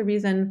think that's the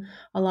reason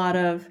a lot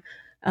of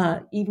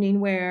evening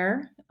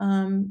wear,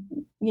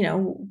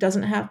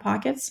 doesn't have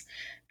pockets.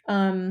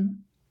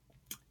 And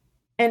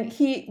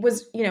he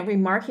was,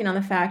 remarking on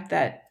the fact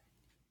that,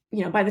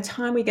 by the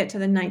time we get to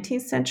the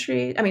 19th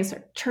century,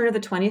 turn of the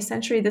 20th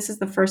century, this is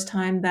the first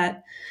time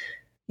that,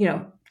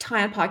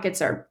 tie-on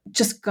pockets are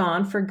just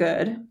gone for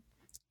good,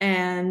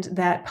 and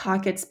that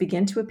pockets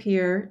begin to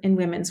appear in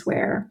women's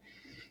wear.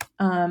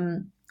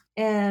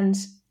 And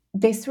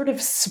they sort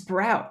of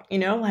sprout,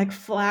 like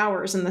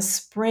flowers in the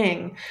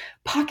spring.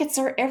 Pockets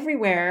are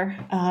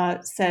everywhere,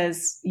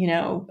 says,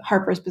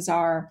 Harper's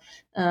Bazaar.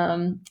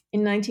 In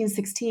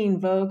 1916,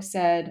 Vogue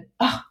said,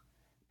 "Oh,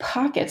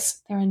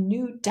 pockets, they're a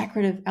new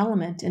decorative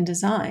element in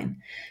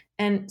design."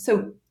 And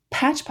so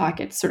patch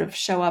pockets sort of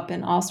show up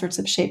in all sorts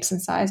of shapes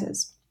and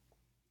sizes.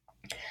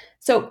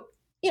 So,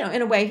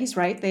 in a way, he's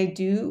right. They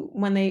do,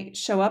 when they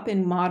show up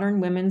in modern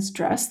women's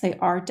dress, they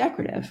are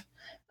decorative.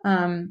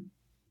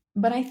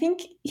 But I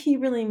think he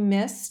really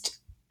missed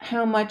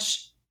how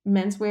much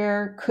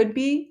menswear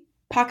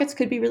pockets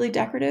could be really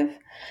decorative.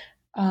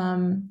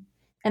 And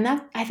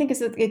that, I think,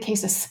 is a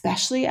case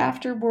especially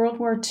after World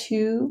War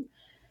II,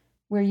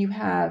 where you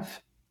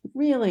have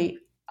really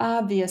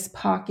obvious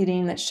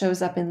pocketing that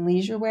shows up in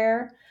leisure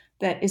wear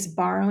that is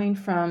borrowing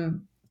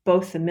from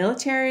both the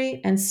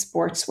military and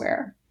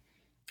sportswear.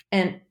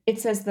 And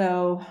it's as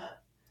though,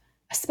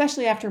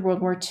 especially after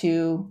World War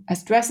II,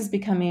 as dress is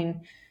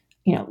becoming,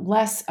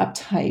 less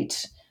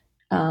uptight,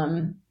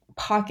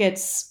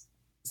 pockets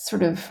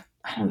sort of,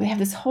 they have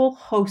this whole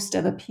host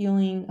of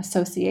appealing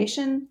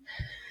association.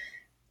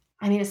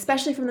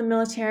 Especially from the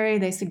military,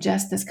 they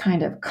suggest this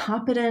kind of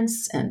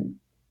competence and,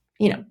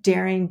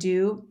 daring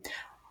do.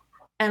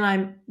 And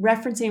I'm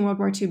referencing World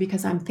War II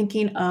because I'm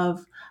thinking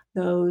of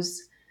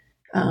those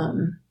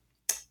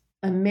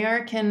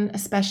American,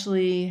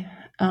 especially,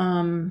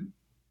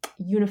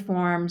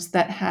 uniforms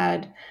that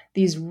had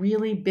these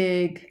really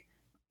big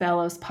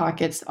bellows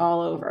pockets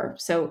all over.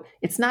 So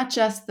it's not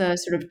just the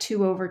sort of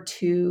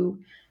 2/2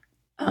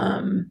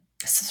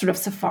 sort of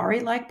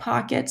safari-like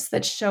pockets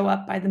that show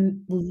up by the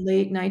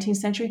late 19th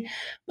century,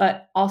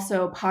 but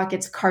also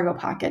cargo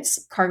pockets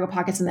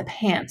in the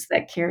pants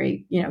that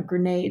carry,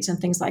 grenades and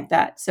things like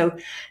that. So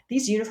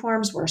these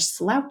uniforms were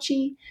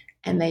slouchy,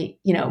 and they,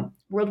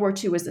 World War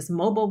II was this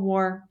mobile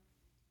war,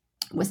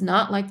 was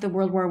not like the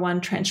World War I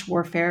trench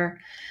warfare.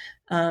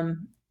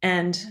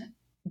 And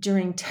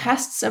during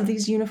tests of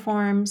these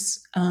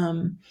uniforms,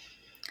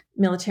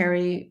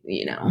 military,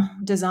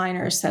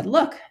 designers said,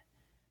 look,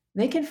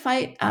 they can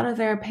fight out of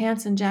their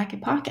pants and jacket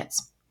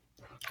pockets.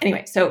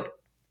 Anyway, so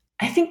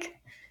I think,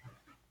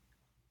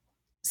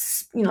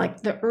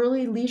 like the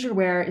early leisure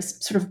wear is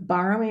sort of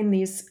borrowing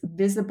these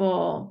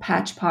visible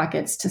patch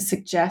pockets to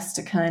suggest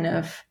a kind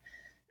of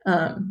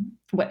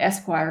what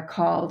Esquire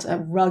called a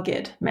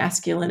rugged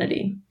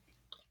masculinity.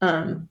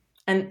 And,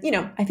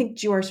 I think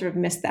Dior sort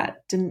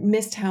of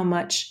missed how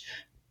much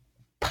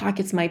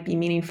pockets might be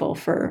meaningful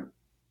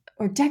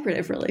or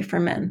decorative really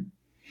for men.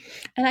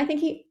 And I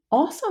think he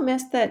also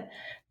missed that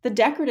the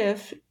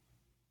decorative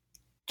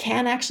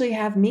can actually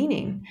have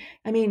meaning.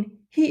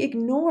 He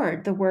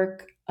ignored the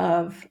work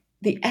of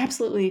the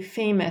absolutely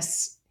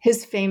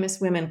his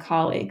famous women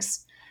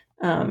colleagues,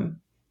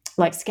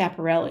 like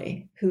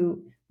Schiaparelli,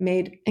 who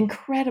made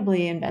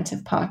incredibly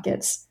inventive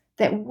pockets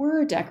that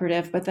were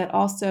decorative, but that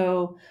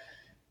also,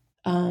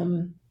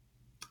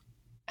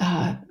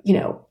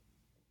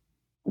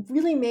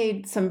 really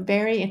made some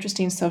very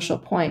interesting social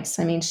points.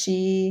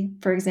 She,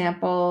 for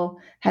example,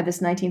 had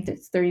this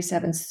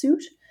 1937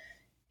 suit.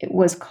 It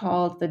was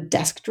called the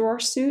desk drawer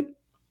suit.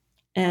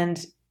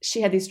 And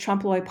she had these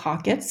trompe l'oeil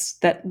pockets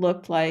that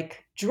looked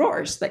like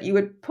drawers that you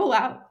would pull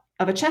out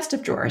of a chest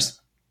of drawers.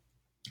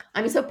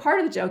 So part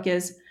of the joke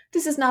is,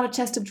 this is not a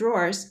chest of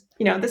drawers.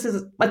 This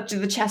is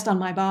the chest on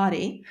my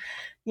body,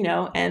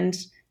 and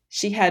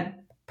she had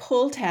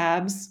pull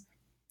tabs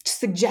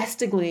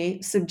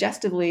suggestively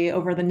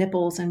over the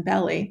nipples and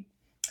belly.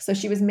 So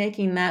she was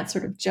making that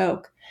sort of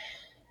joke.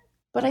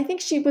 But I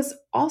think she was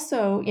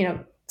also,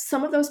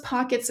 some of those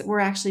pockets were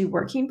actually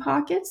working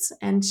pockets,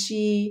 and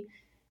she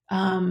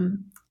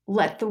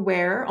let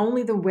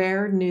only the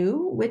wearer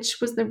knew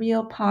which was the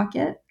real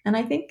pocket. And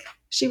I think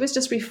she was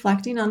just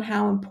reflecting on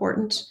how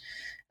important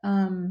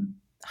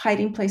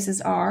hiding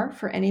places are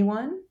for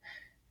anyone,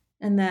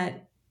 and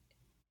that,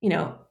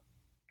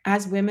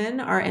 as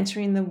women are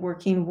entering the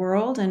working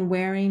world and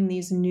wearing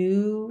these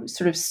new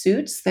sort of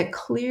suits that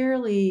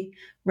clearly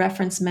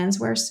reference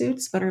menswear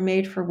suits but are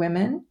made for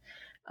women,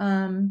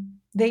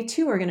 they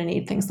too are going to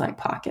need things like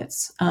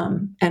pockets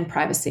and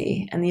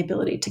privacy and the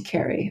ability to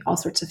carry all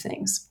sorts of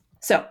things.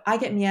 So I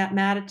get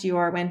mad at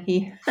Dior when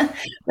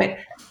but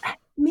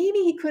maybe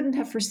he couldn't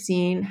have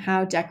foreseen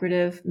how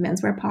decorative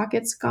menswear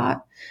pockets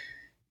got.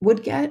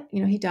 would get.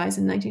 He dies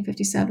in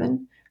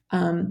 1957,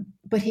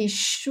 but he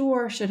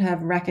sure should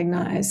have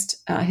recognized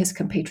his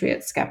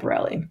compatriot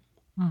Schiaparelli.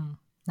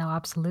 No,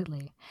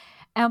 absolutely.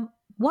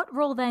 What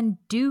role then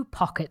do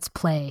pockets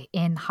play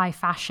in high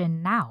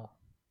fashion now?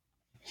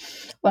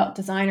 Well,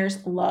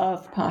 designers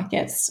love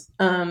pockets,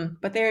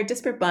 but they're a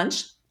disparate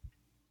bunch.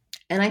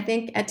 And I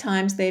think at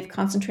times they've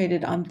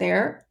concentrated on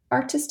their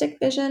artistic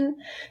vision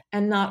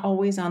and not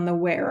always on the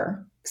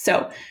wearer.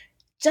 So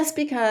just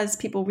because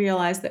people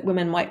realize that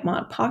women might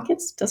want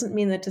pockets doesn't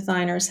mean that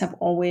designers have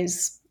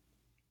always,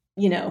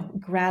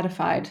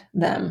 gratified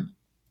them.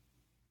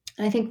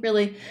 And I think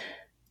really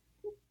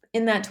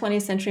in that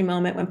 20th century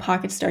moment when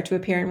pockets start to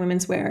appear in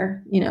women's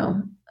wear,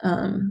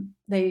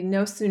 they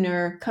no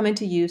sooner come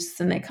into use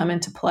than they come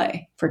into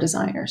play for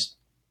designers.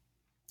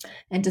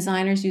 And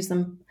designers use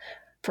them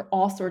for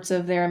all sorts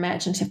of their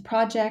imaginative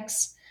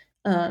projects.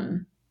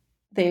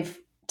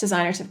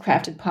 Designers have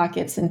crafted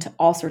pockets into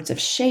all sorts of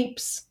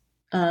shapes.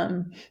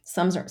 Some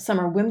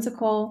are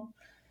whimsical.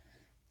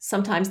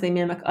 Sometimes they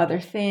mimic other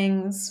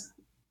things.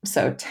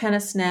 So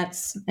tennis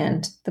nets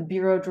and the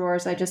bureau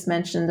drawers I just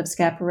mentioned of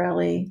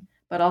Schiaparelli,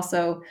 but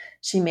also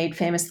she made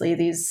famously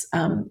these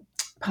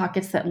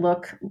pockets that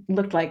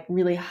looked like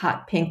really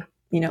hot pink,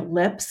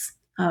 lips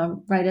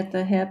right at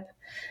the hip.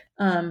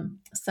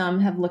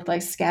 Some have looked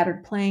like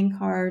scattered playing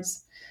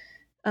cards.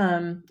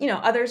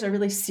 Others are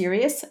really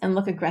serious and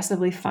look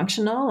aggressively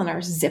functional and are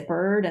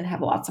zippered and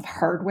have lots of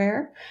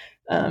hardware.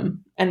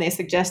 And they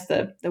suggest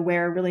that the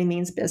wearer really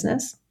means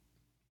business.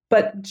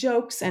 But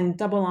jokes and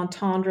double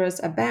entendres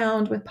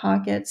abound with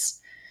pockets.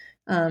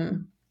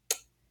 Some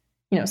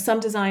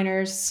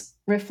designers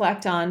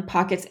reflect on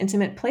pockets'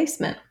 intimate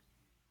placement,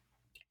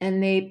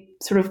 and they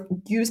sort of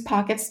use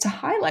pockets to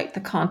highlight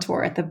the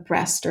contour at the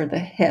breast or the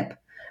hip,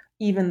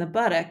 even the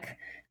buttock.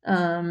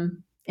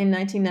 In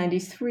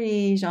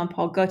 1993,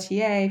 Jean-Paul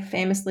Gaultier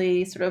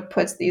famously sort of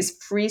puts these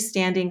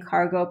freestanding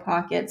cargo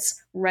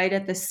pockets right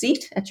at the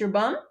seat at your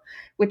bum,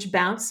 which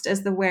bounced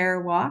as the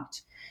wearer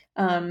walked.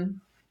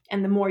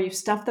 And the more you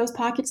stuff those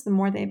pockets, the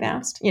more they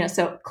bounced.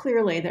 So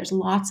clearly there's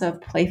lots of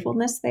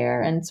playfulness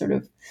there and sort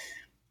of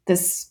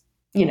this,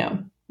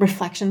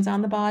 reflections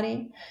on the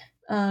body.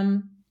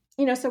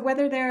 So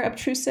whether they're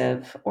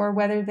obtrusive or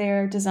whether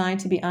they're designed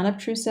to be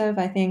unobtrusive,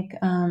 I think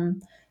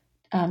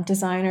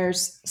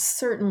designers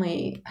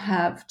certainly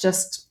have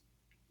just,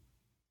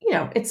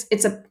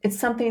 it's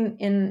something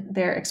in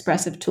their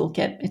expressive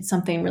toolkit. It's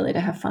something really to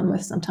have fun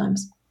with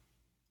sometimes.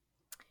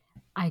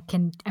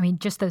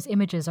 Just those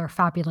images are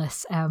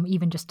fabulous,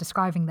 even just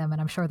describing them.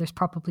 And I'm sure there's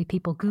probably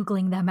people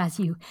Googling them as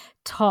you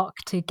talk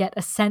to get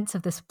a sense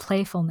of this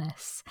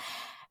playfulness.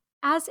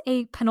 As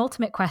a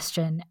penultimate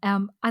question,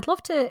 I'd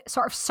love to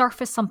sort of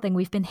surface something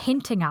we've been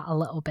hinting at a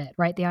little bit,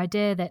 right? The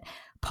idea that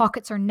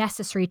pockets are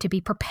necessary to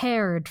be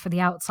prepared for the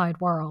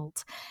outside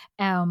world,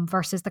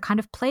 versus the kind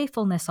of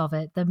playfulness of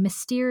it, the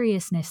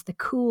mysteriousness, the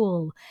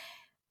cool.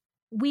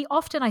 We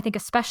often, I think,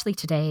 especially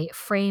today,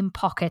 frame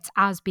pockets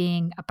as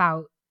being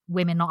about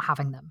women not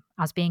having them,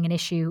 as being an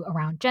issue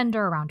around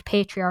gender, around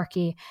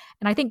patriarchy.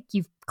 And I think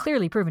you've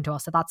clearly proven to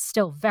us that that's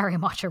still very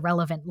much a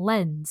relevant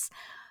lens.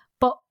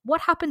 But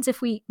what happens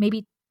if we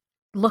maybe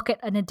look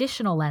at an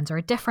additional lens or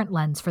a different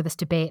lens for this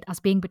debate as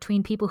being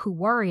between people who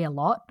worry a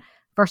lot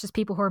versus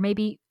people who are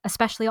maybe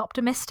especially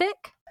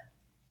optimistic?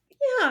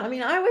 Yeah,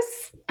 I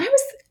was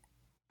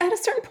at a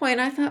certain point,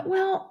 I thought,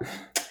 well,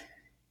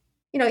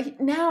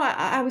 now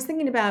I was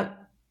thinking about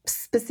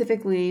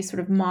specifically sort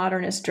of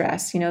modernist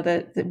dress,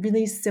 the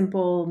really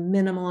simple,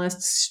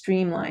 minimalist,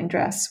 streamlined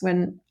dress,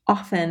 when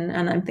often,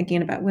 and I'm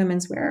thinking about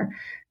women's wear,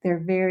 there are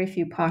very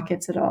few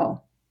pockets at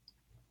all.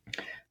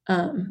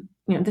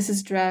 This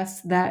is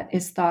dress that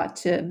is thought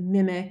to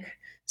mimic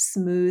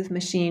smooth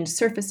machined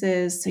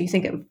surfaces. So you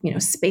think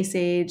of, space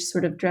age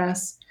sort of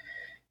dress.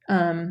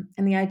 And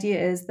the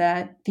idea is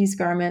that these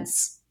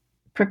garments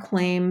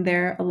proclaim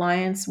their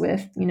alliance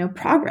with,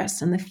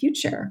 progress and the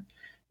future.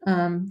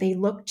 They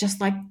look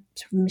just like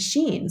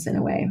machines in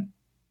a way.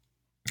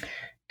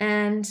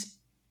 And,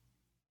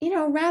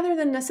 rather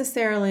than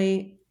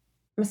necessarily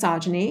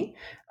misogyny,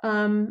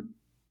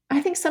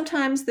 I think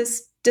sometimes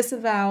this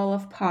disavowal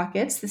of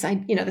pockets,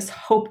 this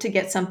hope to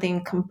get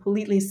something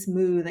completely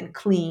smooth and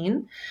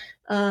clean,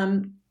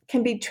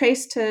 can be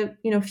traced to,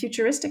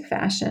 futuristic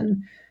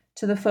fashion,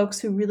 to the folks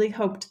who really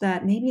hoped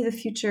that maybe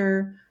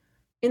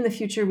in the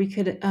future we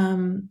could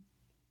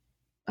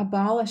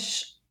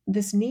abolish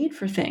this need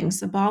for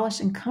things,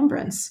 abolish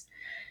encumbrance.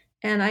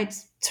 And I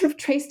sort of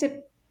traced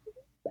it,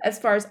 as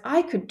far as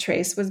I could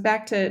trace, was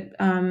back to,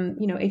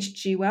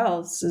 H.G.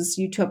 Wells'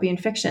 utopian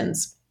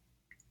fictions.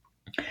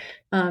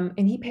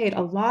 And he paid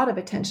a lot of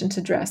attention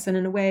to dress, and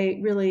in a way,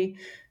 really,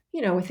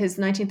 with his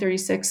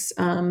 1936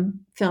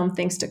 film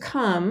Things to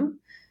Come,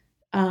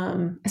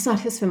 it's not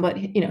his film, but,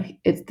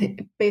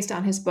 it's based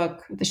on his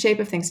book, The Shape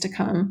of Things to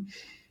Come.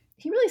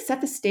 He really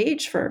set the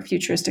stage for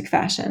futuristic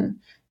fashion.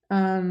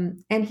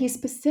 And he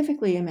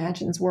specifically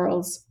imagines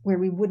worlds where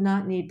we would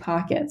not need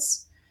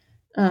pockets.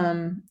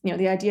 The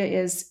idea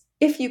is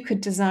if you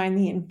could design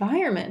the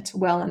environment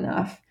well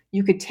enough,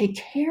 you could take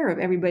care of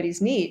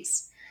everybody's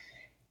needs.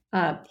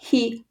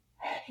 He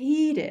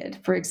hated,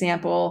 for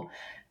example,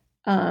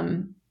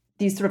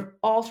 these sort of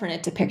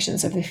alternate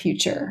depictions of the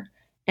future.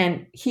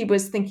 And he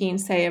was thinking,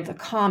 say, of the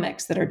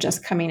comics that are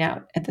just coming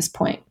out at this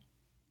point.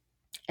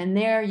 And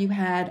there you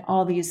had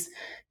all these,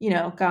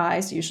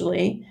 guys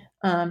usually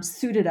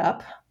suited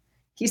up.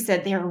 He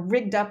said they are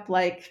rigged up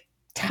like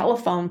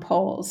telephone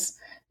poles.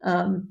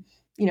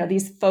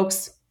 These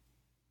folks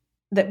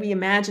that we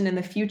imagine in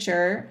the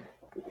future.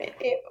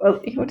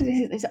 What did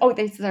he say? Oh,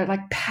 they're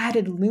like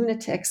padded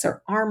lunatics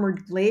or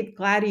armored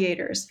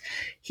gladiators.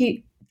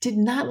 He did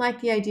not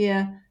like the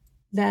idea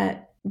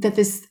that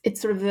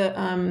it's sort of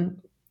the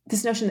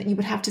this notion that you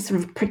would have to sort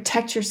of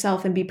protect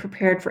yourself and be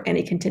prepared for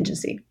any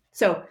contingency.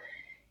 So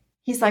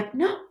he's like,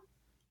 no,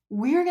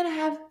 we're going to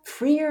have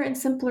freer and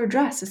simpler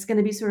dress. It's going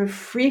to be sort of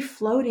free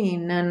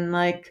floating and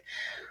like,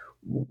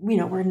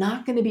 we're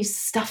not going to be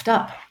stuffed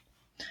up.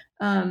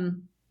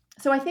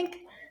 So I think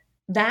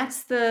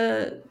that's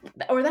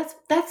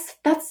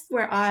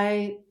where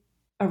I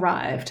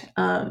arrived.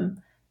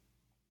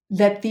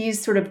 That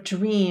these sort of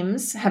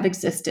dreams have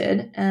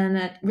existed and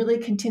that really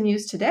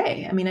continues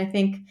today. I mean, I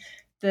think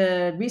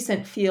the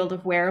recent field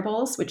of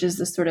wearables, which is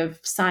this sort of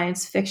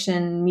science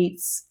fiction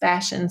meets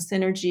fashion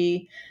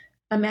synergy,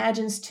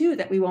 imagines too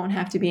that we won't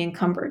have to be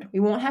encumbered. We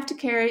won't have to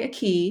carry a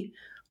key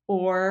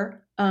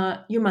or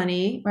your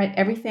money, right?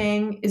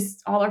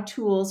 All our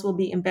tools will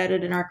be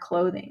embedded in our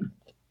clothing.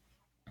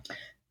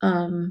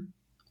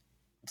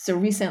 So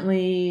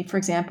recently, for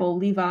example,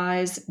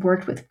 Levi's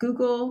worked with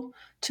Google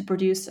to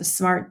produce a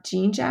smart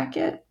jean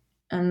jacket,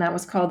 and that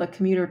was called the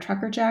commuter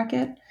trucker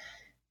jacket.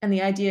 And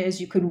the idea is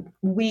you could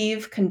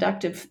weave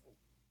conductive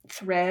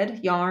thread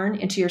yarn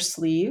into your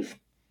sleeve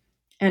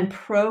and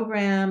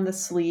program the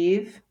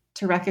sleeve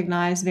to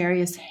recognize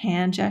various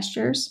hand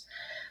gestures.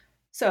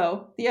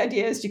 So the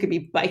idea is you could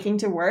be biking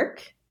to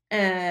work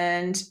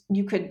and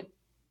you could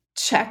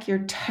check your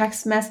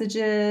text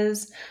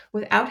messages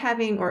without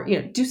having, or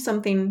do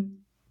something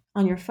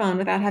on your phone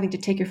without having to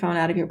take your phone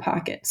out of your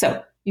pocket.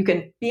 So you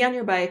can be on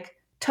your bike,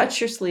 touch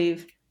your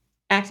sleeve,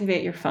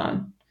 activate your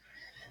phone.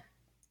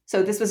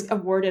 So this was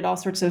awarded all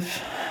sorts of,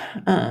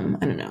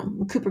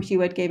 Cooper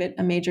Hewitt gave it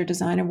a major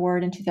design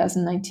award in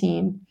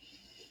 2019.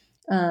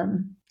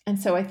 And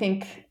so I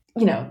think,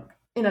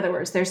 in other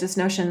words, there's this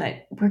notion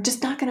that we're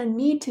just not going to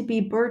need to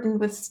be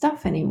burdened with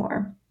stuff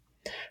anymore.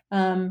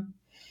 So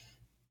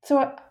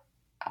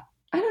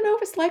I don't know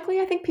if it's likely.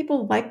 I think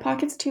people like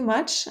pockets too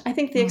much. I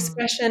think the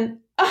expression,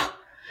 oh,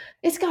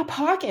 it's got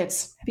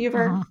pockets. Have you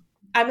ever,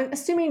 I'm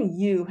assuming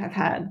you have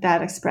had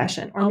that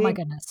expression. Or my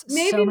goodness.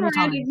 Maybe so many Miranda,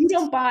 times. You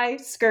don't buy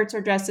skirts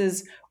or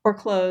dresses or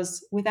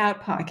clothes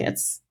without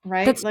pockets,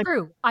 right? That's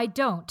true. I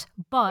don't.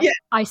 But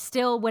I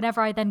still,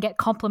 whenever I then get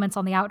compliments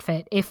on the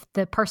outfit, if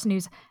the person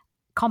who's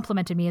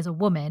complimented me as a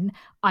woman,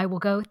 I will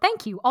go,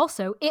 thank you.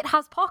 Also, it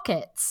has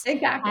pockets.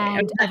 Exactly.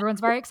 And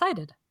everyone's very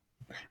excited.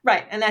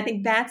 Right. And I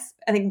think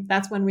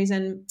that's one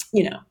reason,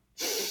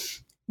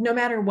 no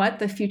matter what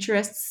the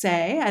futurists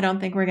say, I don't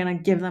think we're going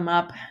to give them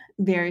up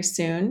very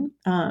soon.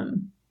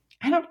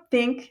 I don't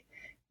think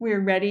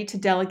we're ready to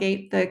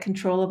delegate the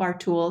control of our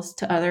tools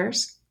to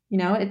others.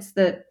 It's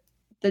this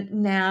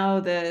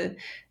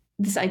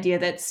idea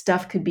that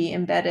stuff could be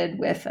embedded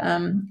with,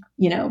 that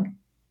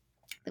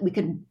we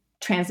could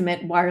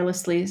transmit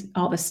wirelessly,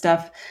 all this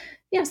stuff.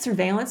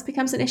 Surveillance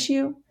becomes an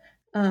issue.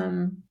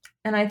 And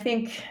I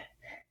think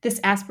this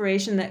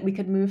aspiration that we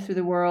could move through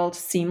the world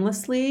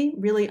seamlessly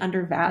really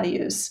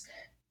undervalues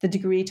the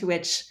degree to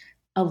which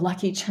a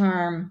lucky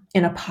charm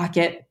in a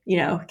pocket,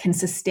 can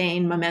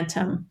sustain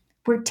momentum.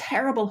 We're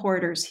terrible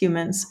hoarders,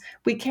 humans.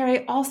 We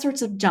carry all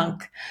sorts of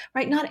junk,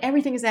 right? Not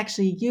everything is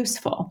actually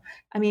useful.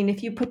 I mean,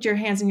 if you put your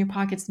hands in your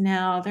pockets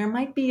now, there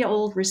might be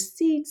old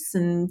receipts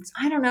and,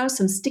 I don't know,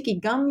 some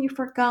sticky gum you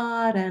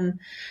forgot and,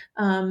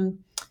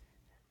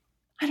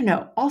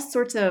 all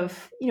sorts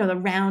of, the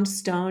round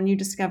stone you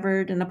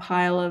discovered in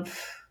a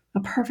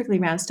perfectly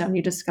round stone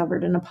you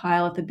discovered in a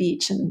pile at the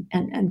beach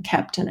and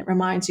kept, and it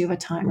reminds you of a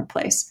time or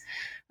place.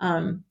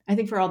 I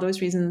think for all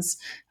those reasons,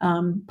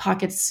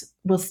 pockets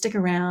will stick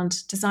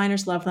around.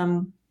 Designers love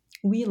them.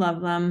 We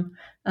love them,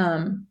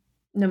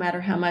 no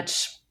matter how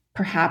much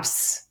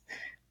perhaps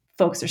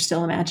folks are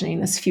still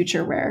imagining this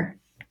future where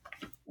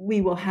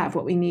we will have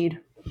what we need.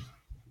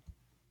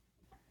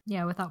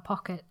 Yeah, without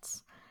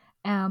pockets.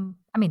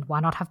 Why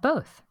not have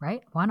both,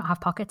 right? Why not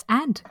have pockets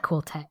and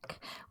cool tech?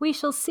 We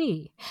shall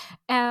see.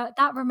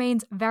 That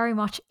remains very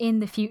much in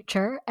the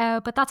future,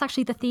 but that's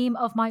actually the theme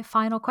of my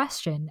final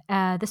question.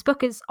 This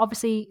book is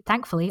obviously,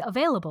 thankfully,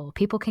 available.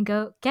 People can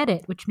go get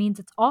it, which means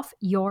it's off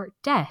your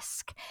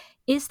desk.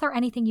 Is there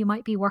anything you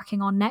might be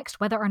working on next,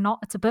 whether or not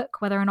it's a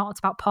book, whether or not it's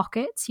about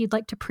pockets, you'd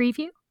like to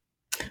preview?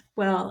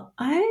 Well,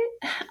 I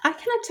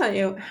cannot tell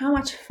you how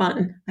much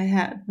fun I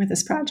had with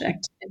this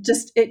project.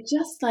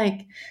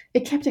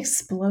 It kept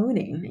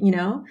exploding,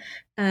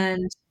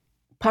 and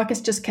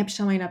pockets just kept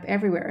showing up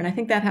everywhere. And I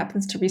think that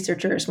happens to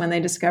researchers when they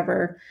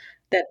discover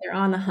that they're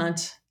on the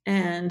hunt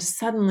and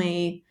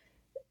suddenly,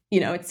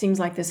 it seems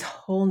like this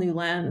whole new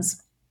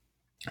lens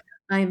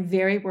I am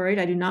very worried.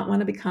 I do not want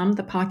to become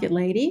the pocket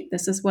lady.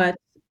 This is what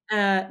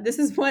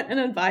an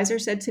advisor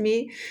said to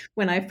me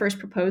when I first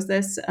proposed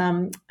this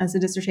as a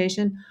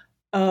dissertation.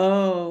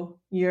 Oh,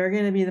 you're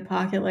going to be the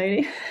pocket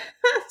lady.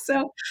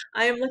 So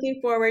I am looking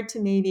forward to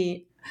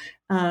maybe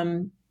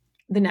the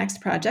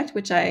next project,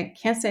 which I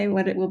can't say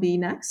what it will be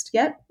next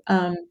yet.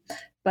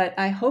 But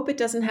I hope it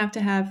doesn't have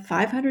to have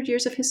 500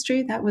 years of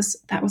history. That was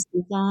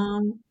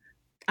long.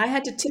 I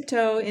had to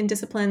tiptoe in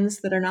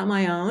disciplines that are not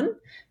my own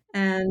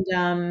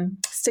and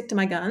stick to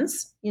my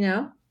guns,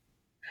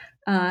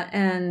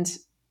 and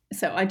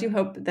so I do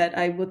hope that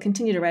I will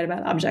continue to write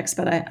about objects,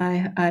 but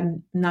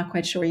I'm not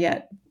quite sure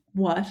yet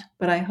what,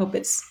 but I hope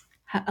it's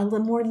a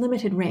little more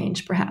limited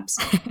range, perhaps.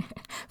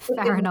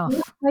 Fair enough.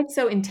 Not quite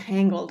so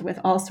entangled with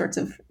all sorts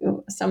of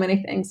so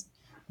many things.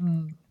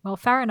 Well,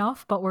 fair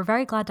enough, but we're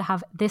very glad to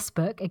have this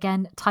book,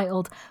 again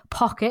titled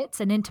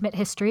Pockets, An Intimate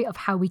History of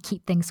How We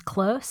Keep Things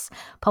Close,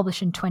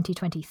 published in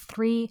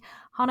 2023.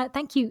 Hannah,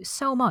 thank you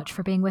so much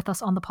for being with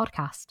us on the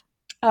podcast.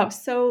 Oh,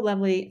 so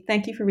lovely.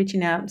 Thank you for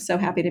reaching out. I'm so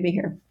happy to be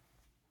here.